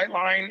on the flight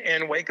line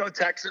in Waco,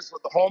 Texas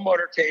with the whole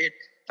motorcade.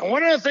 And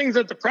one of the things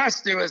that the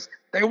press do is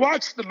they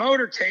watch the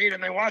motorcade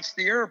and they watch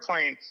the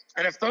airplane.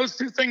 And if those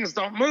two things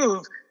don't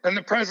move, then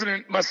the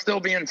president must still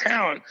be in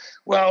town.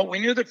 Well, we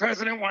knew the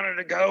president wanted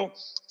to go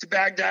to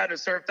Baghdad to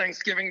serve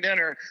Thanksgiving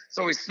dinner.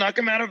 So we snuck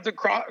him out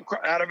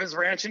of his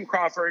ranch in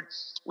Crawford.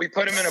 We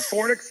put him in a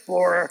Ford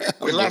Explorer.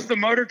 We left the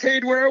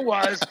motorcade where it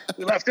was.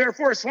 We left Air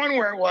Force One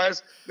where it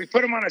was. We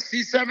put him on a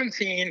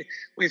C-17.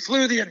 We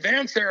flew the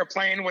advanced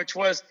airplane, which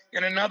was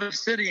in another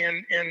city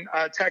in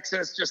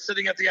Texas, just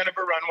sitting at the end of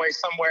a runway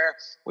somewhere.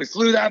 We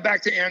flew that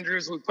back to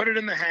Andrews. We put it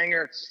in the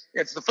hangar.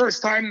 It's the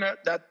first time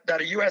that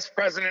a U.S.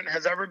 president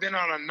has ever been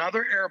on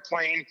another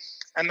airplane,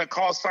 and the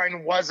call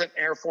sign wasn't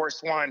Air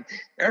Force One.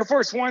 Air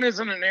Force One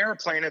isn't an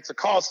airplane, it's a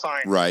call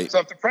sign. Right. So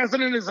if the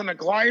president is in a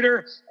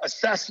glider, a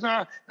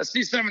Cessna, a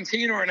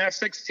C-17, or an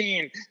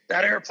F-16,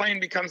 that airplane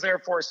becomes Air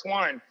Force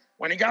One.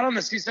 When he got on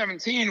the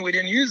C-17, we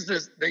didn't use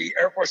the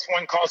Air Force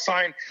One call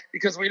sign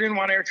because we didn't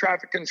want air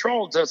traffic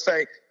control to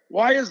say,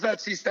 "Why is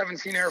that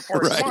C-17 Air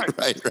Force One?"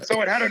 Right.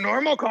 So it had a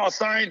normal call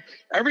sign.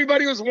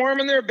 Everybody was warm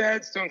in their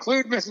beds, to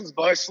include Mrs.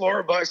 Bush,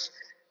 Laura Bush.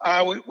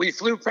 We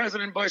flew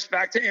President Bush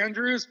back to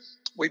Andrews.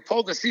 We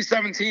pulled the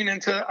C-17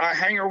 into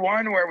Hangar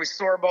 1 where we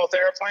store both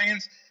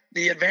airplanes.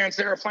 The advanced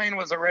airplane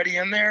was already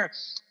in there.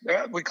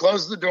 We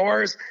closed the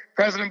doors.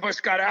 President Bush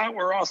got out.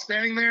 We're all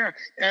standing there.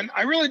 And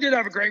I really did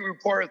have a great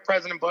rapport with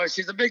President Bush.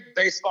 He's a big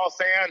baseball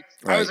fan.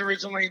 Right. I was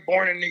originally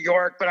born in New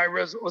York, but I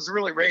was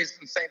really raised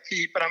in St.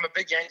 Pete, but I'm a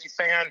big Yankee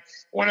fan.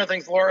 One of the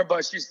things Laura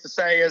Bush used to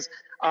say is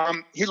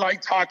he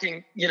liked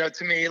talking,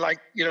 to me. Like,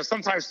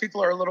 sometimes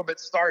people are a little bit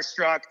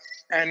starstruck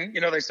and,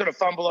 they sort of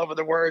fumble over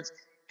the words.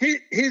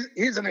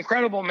 he's an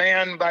incredible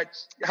man, but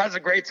has a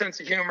great sense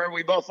of humor.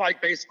 We both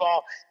like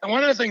baseball. And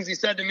one of the things he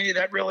said to me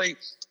that really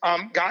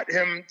got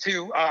him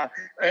to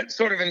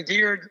sort of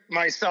endeared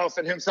myself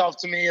and himself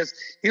to me is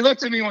he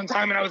looked at me one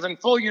time and I was in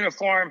full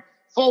uniform,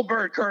 full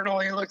bird colonel.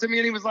 And he looked at me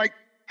and he was like,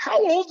 "How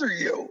old are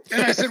you?"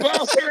 And I said,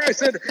 "Well, sir," I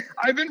said,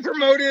 "I've been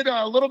promoted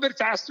a little bit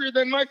faster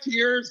than my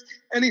peers."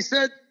 And he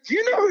said, "Do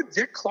you know who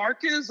Dick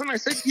Clark is?" And I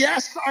said,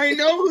 "Yes, I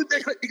know who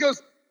Dick Clark." He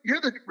goes, you're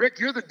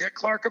the Dick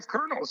Clark of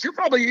colonels. You're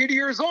probably 80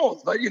 years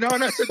old, but and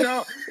I said,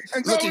 no.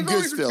 And so looking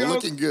good still,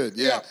 looking good.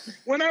 Yeah.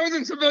 When I was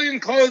in civilian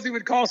clothes, he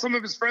would call some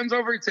of his friends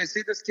over. He'd say,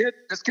 "See this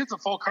kid's a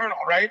full colonel,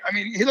 right? I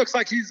mean, he looks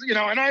like he's,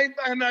 and I,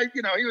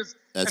 he was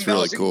That's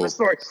really cool. The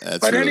story.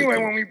 But anyway,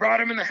 cool. When we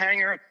brought him in the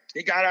hangar,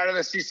 he got out of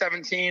the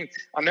C-17.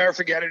 I'll never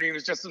forget it. He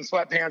was just in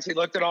sweatpants. He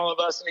looked at all of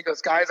us and he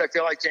goes, "Guys, I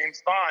feel like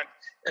James Bond."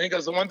 And he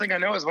goes, "The one thing I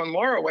know is when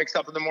Laura wakes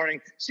up in the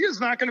morning, she is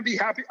not going to be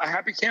a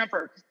happy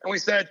camper." And we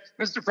said,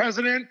 "Mr.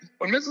 President,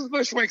 when Mrs.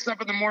 Bush wakes up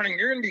in the morning,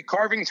 you're going to be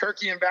carving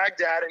turkey in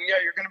Baghdad, and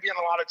you're going to be in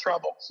a lot of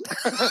trouble."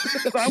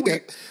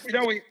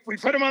 So we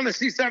put him on the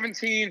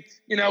C-17.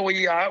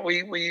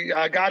 We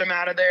got him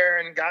out of there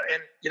and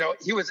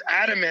he was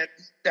adamant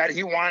that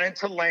he wanted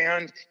to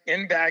land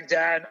in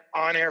Baghdad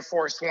on Air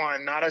Force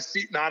One, not a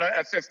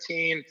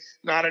F-15,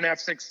 not an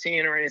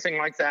F-16 or anything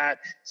like that.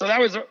 So that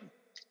was a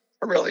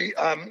really,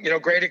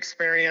 great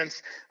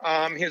experience.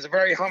 He was a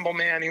very humble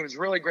man. He was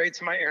really great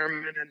to my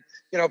airmen.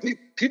 And,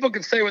 people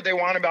can say what they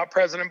want about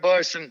President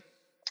Bush, and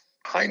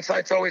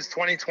hindsight's always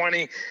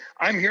 20/20.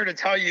 I'm here to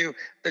tell you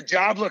the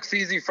job looks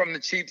easy from the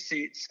cheap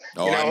seats.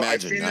 Oh, I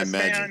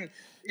imagine.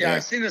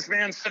 I've seen this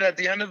man sit at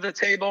the end of the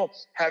table,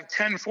 have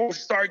 10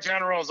 4-star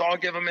generals all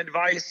give him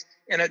advice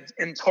in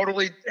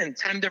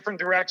 10 different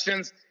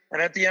directions.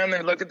 And at the end,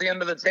 they look at the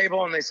end of the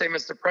table and they say,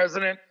 "Mr.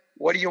 President,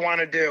 what do you want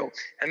to do?"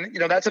 And,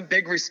 that's a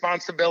big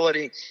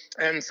responsibility.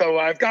 And so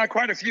I've got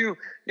quite a few,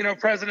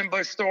 President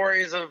Bush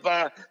stories of,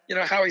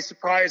 how he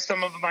surprised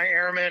some of my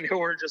airmen who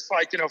were just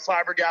like,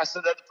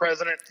 flabbergasted that the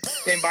president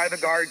came by the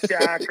guard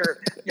shack or,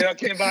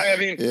 came by. I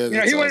mean,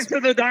 he went to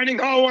the dining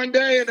hall one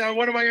day and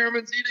one of my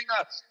airmen's eating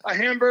a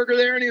hamburger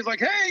there. And he was like,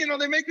 "Hey,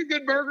 they make a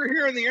good burger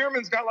here." And the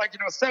airman's got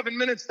 7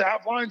 minutes to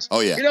have lunch.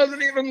 Oh, yeah. He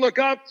doesn't even look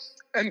up.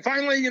 And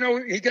finally,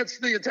 he gets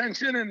the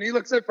attention and he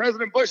looks at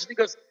President Bush and he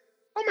goes,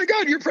 "Oh my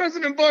God, you're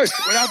President Bush."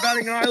 Without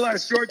batting an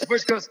eyelash, George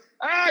Bush goes,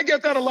 "I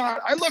get that a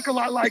lot. I look a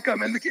lot like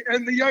him." And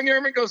the young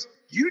airman goes,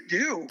 "You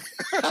do."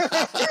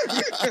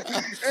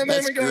 And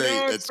then we go,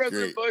 "No, it's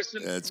President Bush."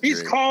 And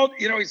he's called,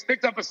 he's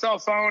picked up a cell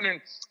phone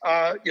and,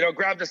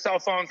 grabbed a cell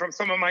phone from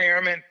some of my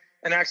airmen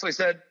and actually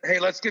said, "Hey,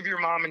 let's give your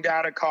mom and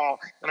dad a call."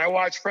 And I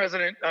watched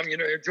President,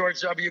 George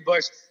W.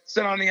 Bush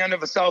sit on the end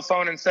of a cell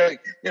phone and say,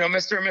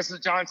 "Mr. and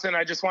Mrs. Johnson,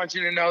 I just want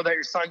you to know that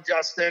your son,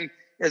 Justin,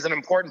 is an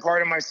important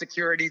part of my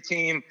security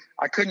team.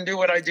 I couldn't do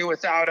what I do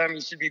without him.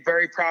 You should be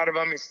very proud of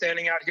him. He's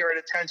standing out here at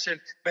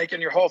attention,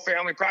 making your whole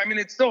family proud." I mean,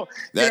 it's still,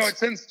 it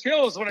sends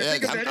chills when I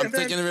think of it. I'm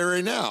thinking of it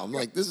right now. I'm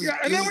like, this is. Yeah,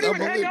 and then when he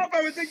would hang up,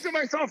 I would think to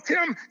myself,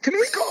 "Tim, can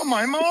we call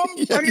my mom?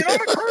 I mean,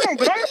 I'm a colonel,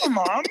 but I have a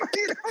mom."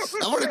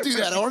 I want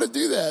to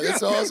do that.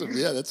 That's awesome.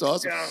 Yeah, that's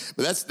awesome. Yeah.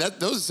 But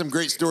those are some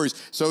great stories.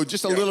 So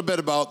just a little bit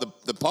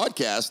about the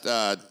podcast.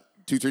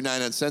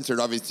 239 Uncensored,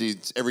 obviously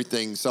it's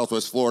everything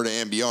Southwest Florida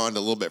and beyond a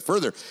little bit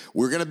further.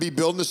 We're going to be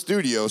building a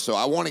studio, so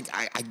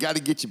I got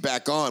to get you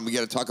back on. We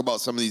got to talk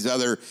about some of these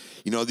other,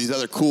 these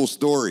other cool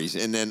stories.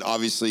 And then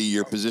obviously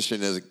your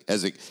position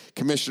as a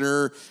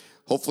commissioner.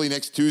 Hopefully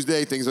next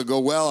Tuesday things will go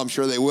well. I'm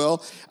sure they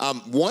will.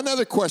 One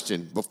other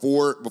question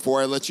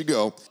before I let you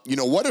go.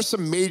 What are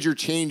some major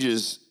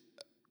changes?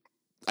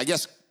 I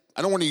guess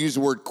I don't want to use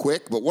the word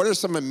quick, but what are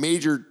some of the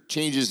major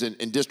changes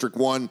in District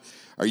 1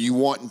 are you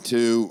wanting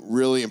to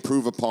really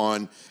improve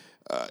upon,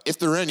 if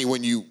there are any,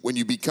 when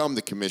you become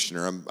the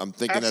commissioner? I'm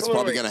thinking Absolutely. That's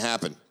probably going to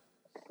happen.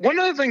 One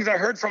of the things I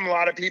heard from a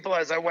lot of people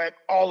as I went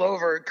all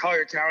over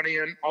Collier County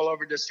and all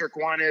over District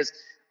 1 is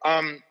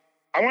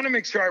I want to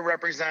make sure I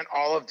represent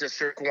all of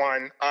District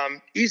 1.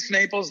 East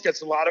Naples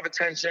gets a lot of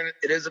attention.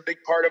 It is a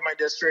big part of my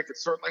district. It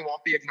certainly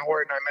won't be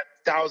ignored. And I met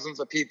thousands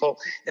of people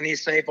in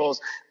East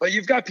Naples. But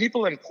you've got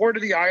people in Port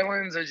of the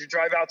Islands as you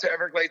drive out to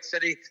Everglades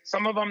City,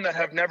 some of them that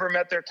have never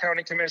met their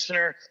county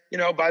commissioner.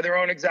 By their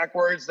own exact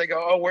words, they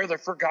go, "Oh, we're the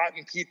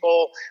forgotten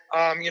people."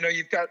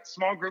 You've got a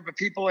small group of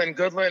people in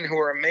Goodland who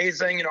are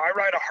amazing. I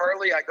ride a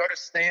Harley. I go to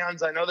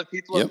stands. I know the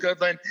people of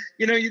Goodland.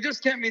 You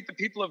just can't meet the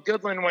people of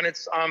Goodland when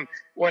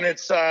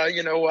it's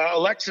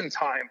election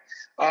time.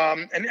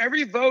 And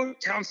every vote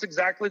counts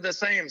exactly the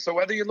same. So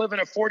whether you live in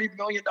a $40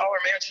 million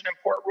mansion in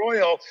Port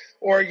Royal,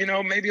 or,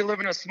 maybe you live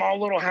in a small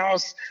little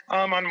house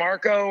on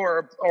Marco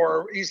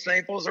or East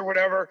Naples or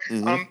whatever,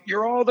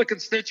 you're all the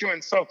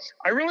constituents. So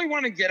I really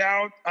want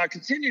to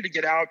continue to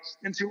get out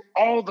into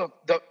all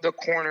the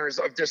corners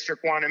of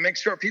District 1 and make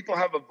sure people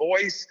have a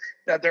voice,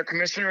 that their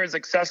commissioner is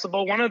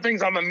accessible. One of the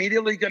things I'm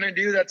immediately going to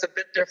do that's a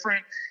bit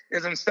different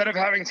is instead of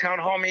having town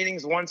hall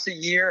meetings once a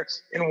year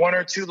in 1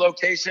 or 2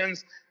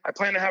 locations, I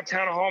plan to have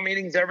town hall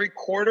meetings every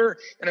quarter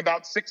in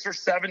about 6 or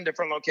 7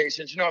 different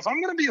locations. If I'm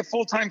going to be a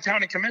full-time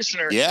county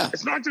commissioner,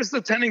 it's not just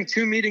attending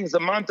 2 meetings a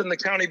month in the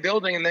county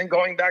building and then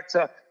going back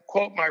to,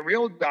 quote, my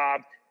real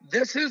job.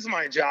 This is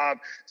my job.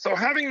 So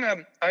having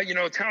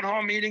town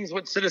hall meetings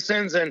with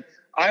citizens in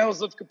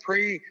Isles of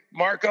Capri,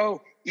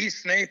 Marco,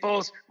 East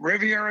Naples,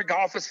 Riviera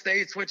Golf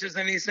Estates, which is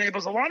in East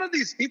Naples. A lot of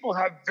these people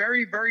have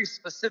very, very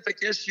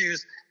specific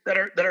issues that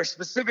are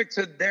specific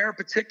to their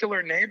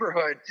particular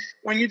neighborhood.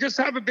 When you just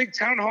have a big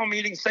town hall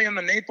meeting, say in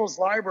the Naples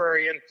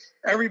Library, and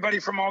everybody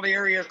from all the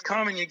areas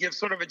come and you give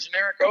sort of a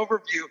generic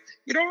overview,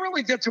 you don't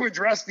really get to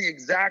address the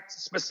exact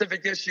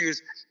specific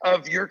issues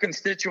of your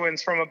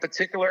constituents from a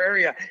particular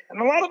area. And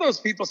a lot of those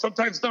people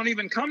sometimes don't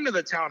even come to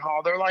the town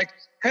hall. They're like,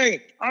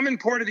 hey, I'm in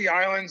Port of the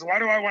Islands. Why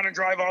do I want to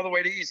drive all the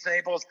way to East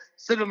Naples,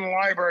 sit in the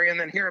library, and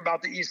then hear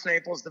about the East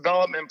Naples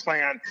development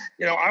plan?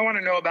 I want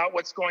to know about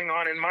what's going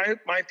on in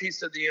my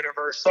piece of the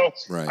universe. So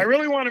I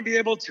really want to be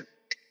able to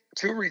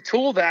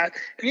retool that.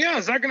 And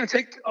is that going to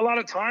take a lot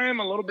of time,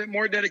 a little bit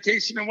more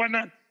dedication and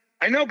whatnot?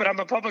 I know, but I'm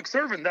a public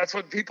servant. That's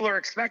what people are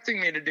expecting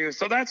me to do.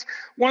 So that's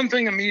one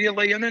thing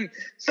immediately. And then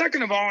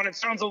second of all, and it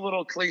sounds a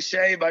little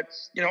cliche, but,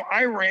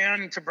 I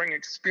ran to bring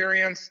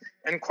experience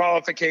and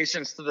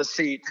qualifications to the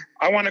seat.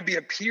 I want to be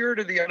a peer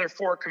to the other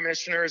 4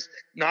 commissioners,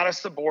 not a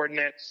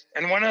subordinate.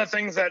 And one of the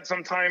things that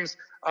sometimes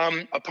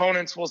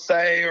opponents will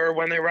say, or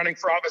when they're running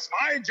for office,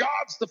 my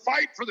job's to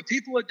fight for the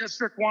people of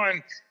District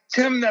 1.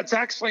 Tim, that's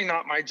actually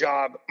not my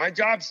job. My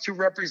job's to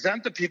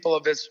represent the people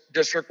of this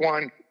District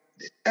 1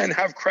 and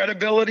have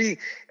credibility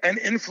and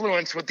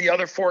influence with the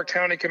other 4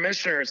 county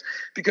commissioners.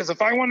 Because if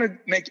I want to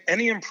make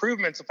any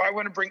improvements, if I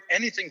want to bring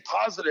anything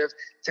positive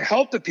to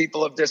help the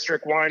people of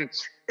District 1,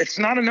 it's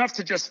not enough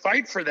to just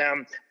fight for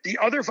them.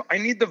 I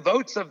need the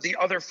votes of the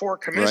other 4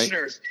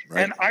 commissioners.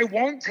 Right. And I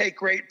won't take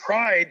great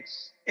pride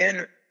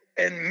in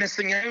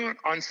missing out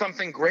on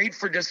something great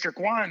for District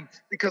 1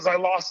 because I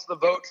lost the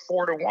vote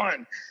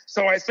 4-1.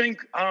 So I think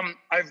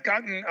I've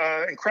gotten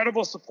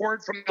incredible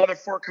support from the other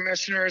 4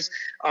 commissioners.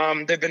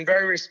 They've been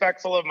very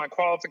respectful of my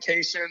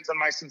qualifications and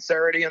my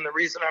sincerity and the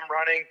reason I'm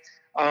running.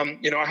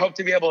 I hope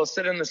to be able to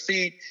sit in the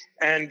seat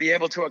and be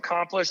able to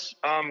accomplish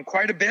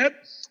quite a bit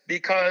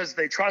because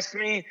they trust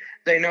me.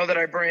 They know that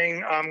I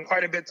bring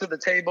quite a bit to the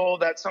table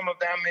that some of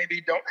them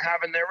maybe don't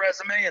have in their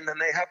resume, and then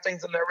they have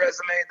things in their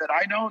resume that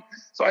I don't.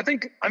 So I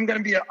think I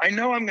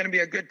know I'm going to be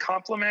a good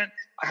complement.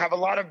 I have a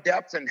lot of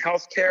depth in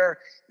healthcare,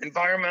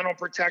 environmental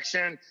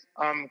protection,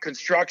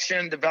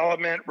 construction,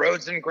 development,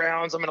 roads and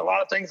grounds. A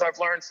lot of things I've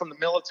learned from the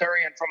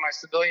military and from my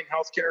civilian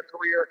healthcare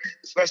career,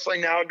 especially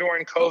now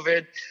during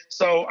COVID.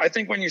 So I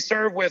think when you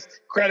serve with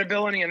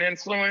credibility and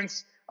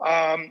influence,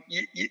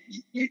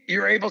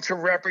 you're able to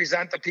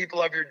represent the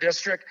people of your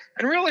district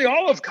and really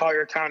all of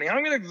Collier County.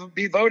 I'm going to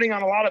be voting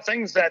on a lot of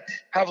things that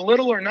have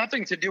little or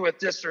nothing to do with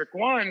District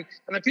 1, and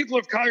the people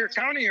of Collier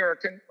County are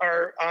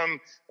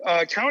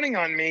counting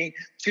on me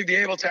to be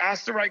able to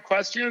ask the right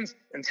questions,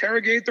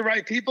 interrogate the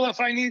right people if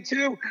I need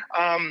to,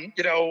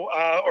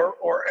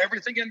 or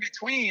everything in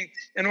between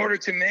in order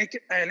to make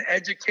an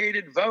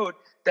educated vote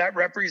that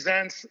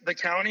represents the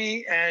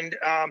county and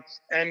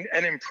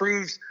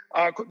improves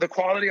the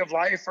quality of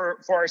life for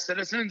our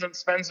citizens and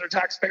spends their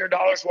taxpayer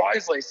dollars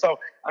wisely. So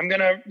I'm going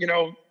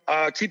to,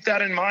 keep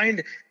that in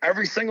mind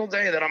every single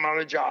day that I'm on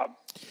the job.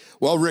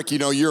 Well, Rick,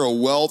 you're a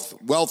wealth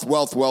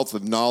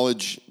of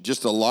knowledge,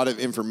 just a lot of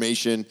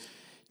information.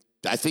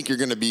 I think you're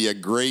going to be a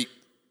great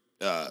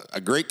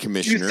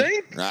commissioner. You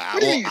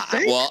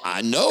think? Well,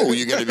 I know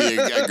you're going to be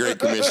a great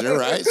commissioner,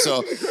 right?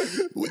 So,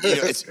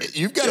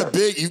 you've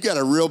got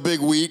a real big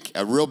week,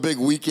 a real big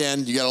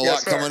weekend. You got a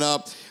lot coming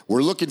up.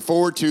 We're looking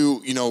forward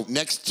to,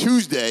 next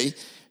Tuesday,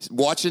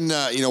 watching it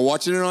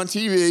on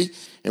TV,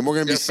 and we're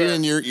going to be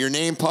seeing your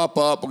name pop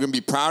up. We're going to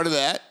be proud of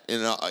that,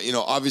 and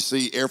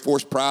obviously Air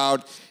Force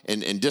proud,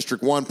 and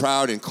District 1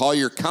 proud, and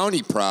Collier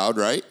County proud,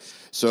 right?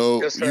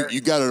 So you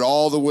got it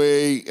all the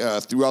way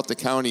throughout the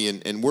county,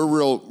 and we're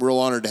real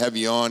honored to have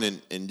you on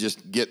and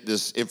just get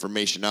this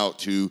information out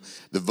to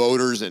the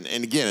voters. And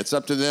again, it's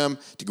up to them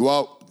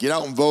to get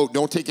out and vote.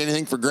 Don't take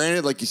anything for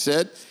granted, like you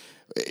said.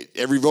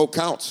 Every vote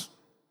counts.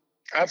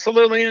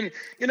 Absolutely. And,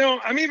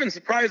 I'm even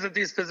surprised that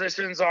these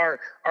positions are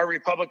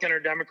Republican or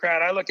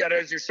Democrat. I look at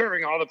it as you're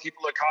serving all the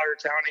people of Collier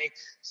County.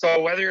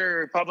 So whether you're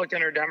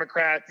Republican or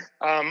Democrat,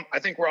 I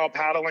think we're all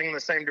paddling in the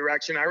same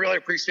direction. I really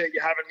appreciate you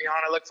having me on.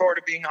 I look forward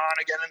to being on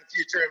again in the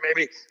future and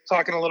maybe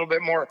talking a little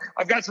bit more.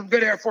 I've got some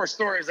good Air Force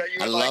stories that you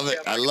would like.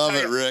 I love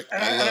it, Rick.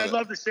 I'd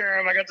love to share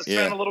them. I got to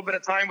spend a little bit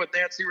of time with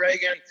Nancy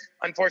Reagan.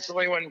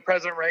 Unfortunately, when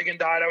President Reagan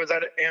died, I was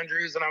at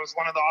Andrews, and I was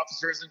one of the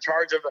officers in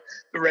charge of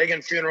the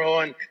Reagan funeral,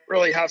 and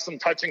really have some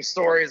touching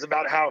stories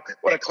about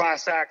what a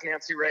class act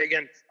Nancy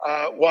Reagan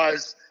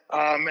was,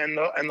 and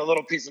the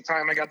little piece of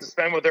time I got to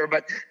spend with her.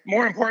 But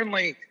more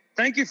importantly,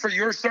 thank you for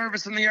your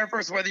service in the Air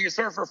Force, whether you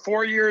serve for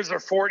 4 years or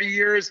 40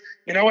 years.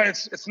 You know what?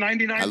 It's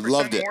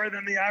 99% more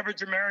than the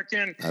average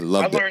American. I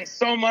learned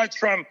so much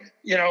from,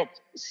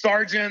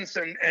 sergeants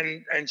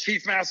and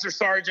chief master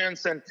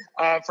sergeants and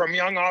from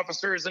young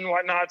officers and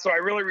whatnot. So I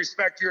really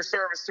respect your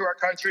service to our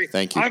country.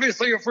 Thank you.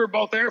 Obviously, if we're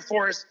both Air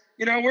Force,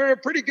 we're a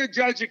pretty good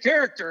judge of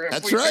character.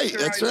 That's right.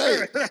 That's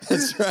right.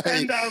 That's right.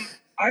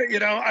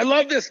 And I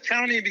love this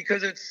county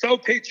because it's so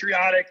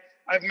patriotic.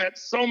 I've met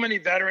so many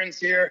veterans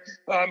here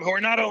who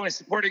are not only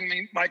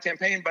supporting my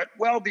campaign, but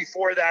well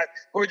before that,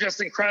 who are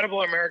just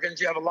incredible Americans.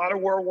 You have a lot of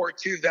World War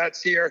II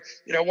vets here.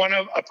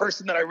 A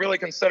person that I really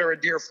consider a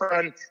dear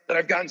friend that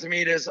I've gotten to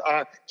meet is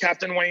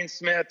Captain Wayne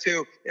Smith,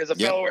 who is a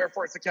fellow Air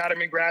Force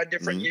Academy grad,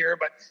 different year,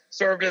 but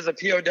served as a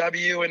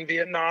POW in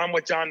Vietnam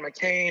with John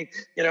McCain.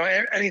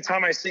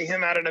 Anytime I see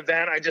him at an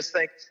event, I just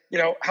think,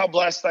 how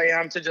blessed I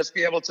am to just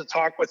be able to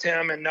talk with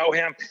him and know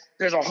him.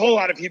 There's a whole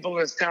lot of people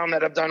in this town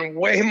that have done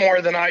way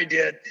more than I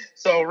did.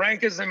 So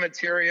rank is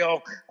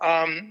immaterial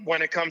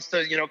when it comes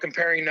to,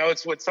 comparing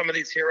notes with some of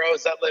these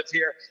heroes that live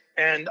here.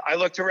 And I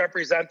look to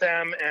represent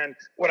them. And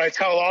what I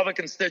tell all the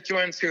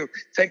constituents who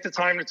take the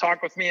time to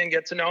talk with me and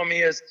get to know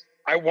me is,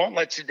 I won't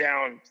let you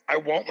down. I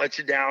won't let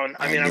you down.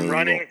 I mean, I'm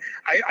running.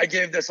 I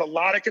gave this a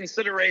lot of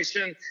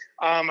consideration.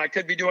 I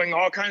could be doing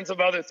all kinds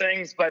of other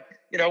things, but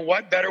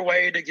what better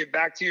way to give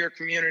back to your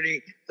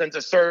community than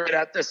to serve it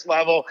at this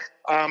level?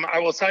 I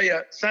will tell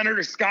you,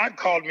 Senator Scott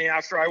called me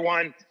after I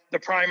won the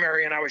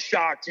primary, and I was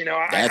shocked.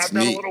 I have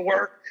done a little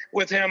work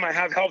with him. I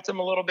have helped him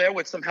a little bit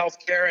with some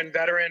healthcare and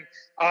veteran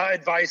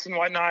advice and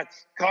whatnot.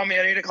 Called me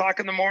at 8:00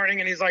 in the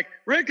morning, and he's like,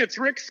 "Rick, it's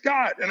Rick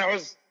Scott," and I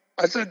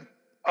said.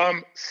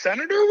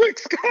 Senator Rick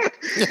Scott?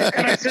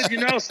 And I said,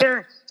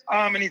 sir,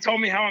 and he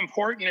told me how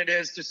important it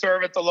is to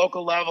serve at the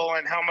local level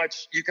and how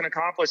much you can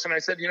accomplish. And I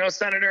said,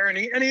 Senator, and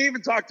he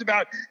even talked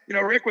about,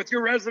 Rick, with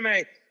your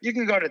resume, you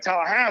can go to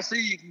Tallahassee,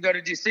 you can go to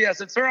DC. I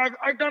said, sir,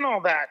 I've done all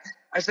that.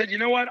 I said, you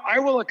know what? I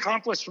will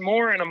accomplish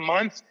more in a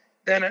month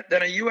than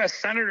a U.S.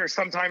 senator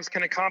sometimes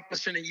can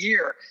accomplish in a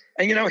year.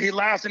 And, he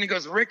laughs and he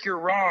goes, Rick, you're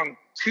wrong.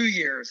 2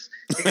 years.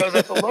 He goes,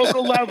 at the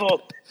local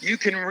level, you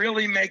can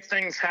really make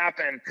things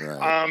happen.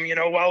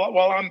 Right.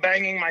 While I'm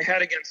banging my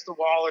head against the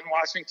wall in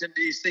Washington,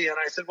 D.C. And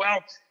I said,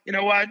 well, you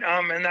know what?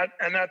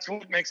 And that's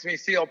what makes me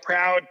feel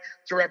proud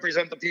to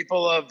represent the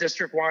people of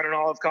District 1 and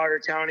all of Collier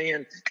County.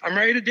 And I'm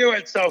ready to do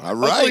it. So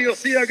hopefully you'll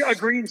see a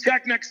green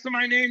check next to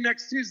my name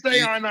next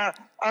Tuesday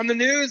on the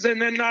news.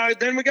 And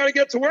then we got to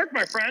get to work,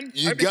 my friend.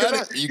 You got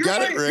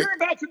it, Rick. You're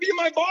about to be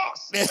my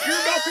boss. You're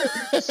about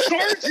to,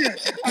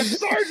 a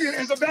sergeant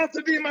is about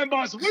to be my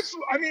boss.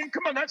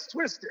 Come on, that's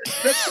twisted.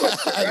 That's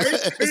twisted, right?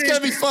 It's going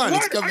to be fun.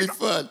 It's going to be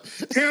fun.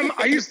 Tim,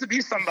 I used to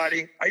be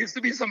somebody.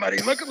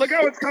 Look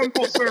how it's come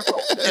full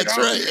circle. That's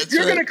right.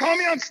 You're going to call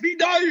me on speed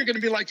dial. You're going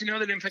to be like, they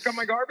didn't pick up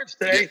my garbage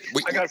today.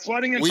 I got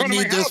flooding in front of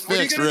my house. We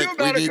need this fixed, Rick.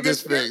 We need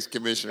this fixed,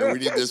 Commissioner. We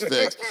need this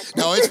fixed.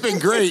 No, it's been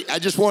great. I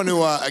just want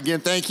to, again,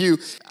 thank you.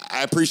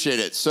 I appreciate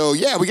it. So, we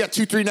got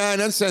 239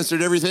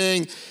 Uncensored,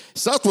 everything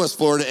Southwest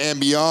Florida and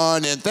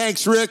beyond. And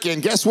thanks, Rick.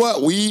 And guess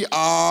what? We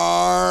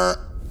are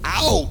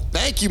out.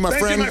 Thank you, my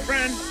friend. Thank you,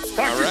 my friend.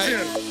 Talk to you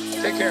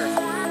soon. Take care.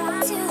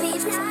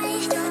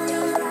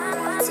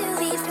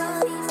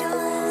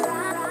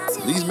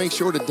 Please make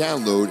sure to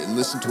download and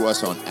listen to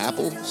us on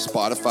Apple,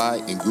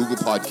 Spotify, and Google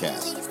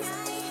Podcasts.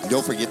 And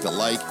don't forget to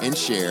like and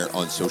share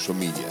on social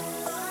media.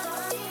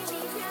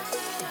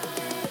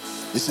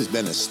 This has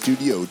been a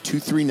Studio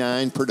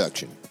 239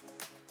 production.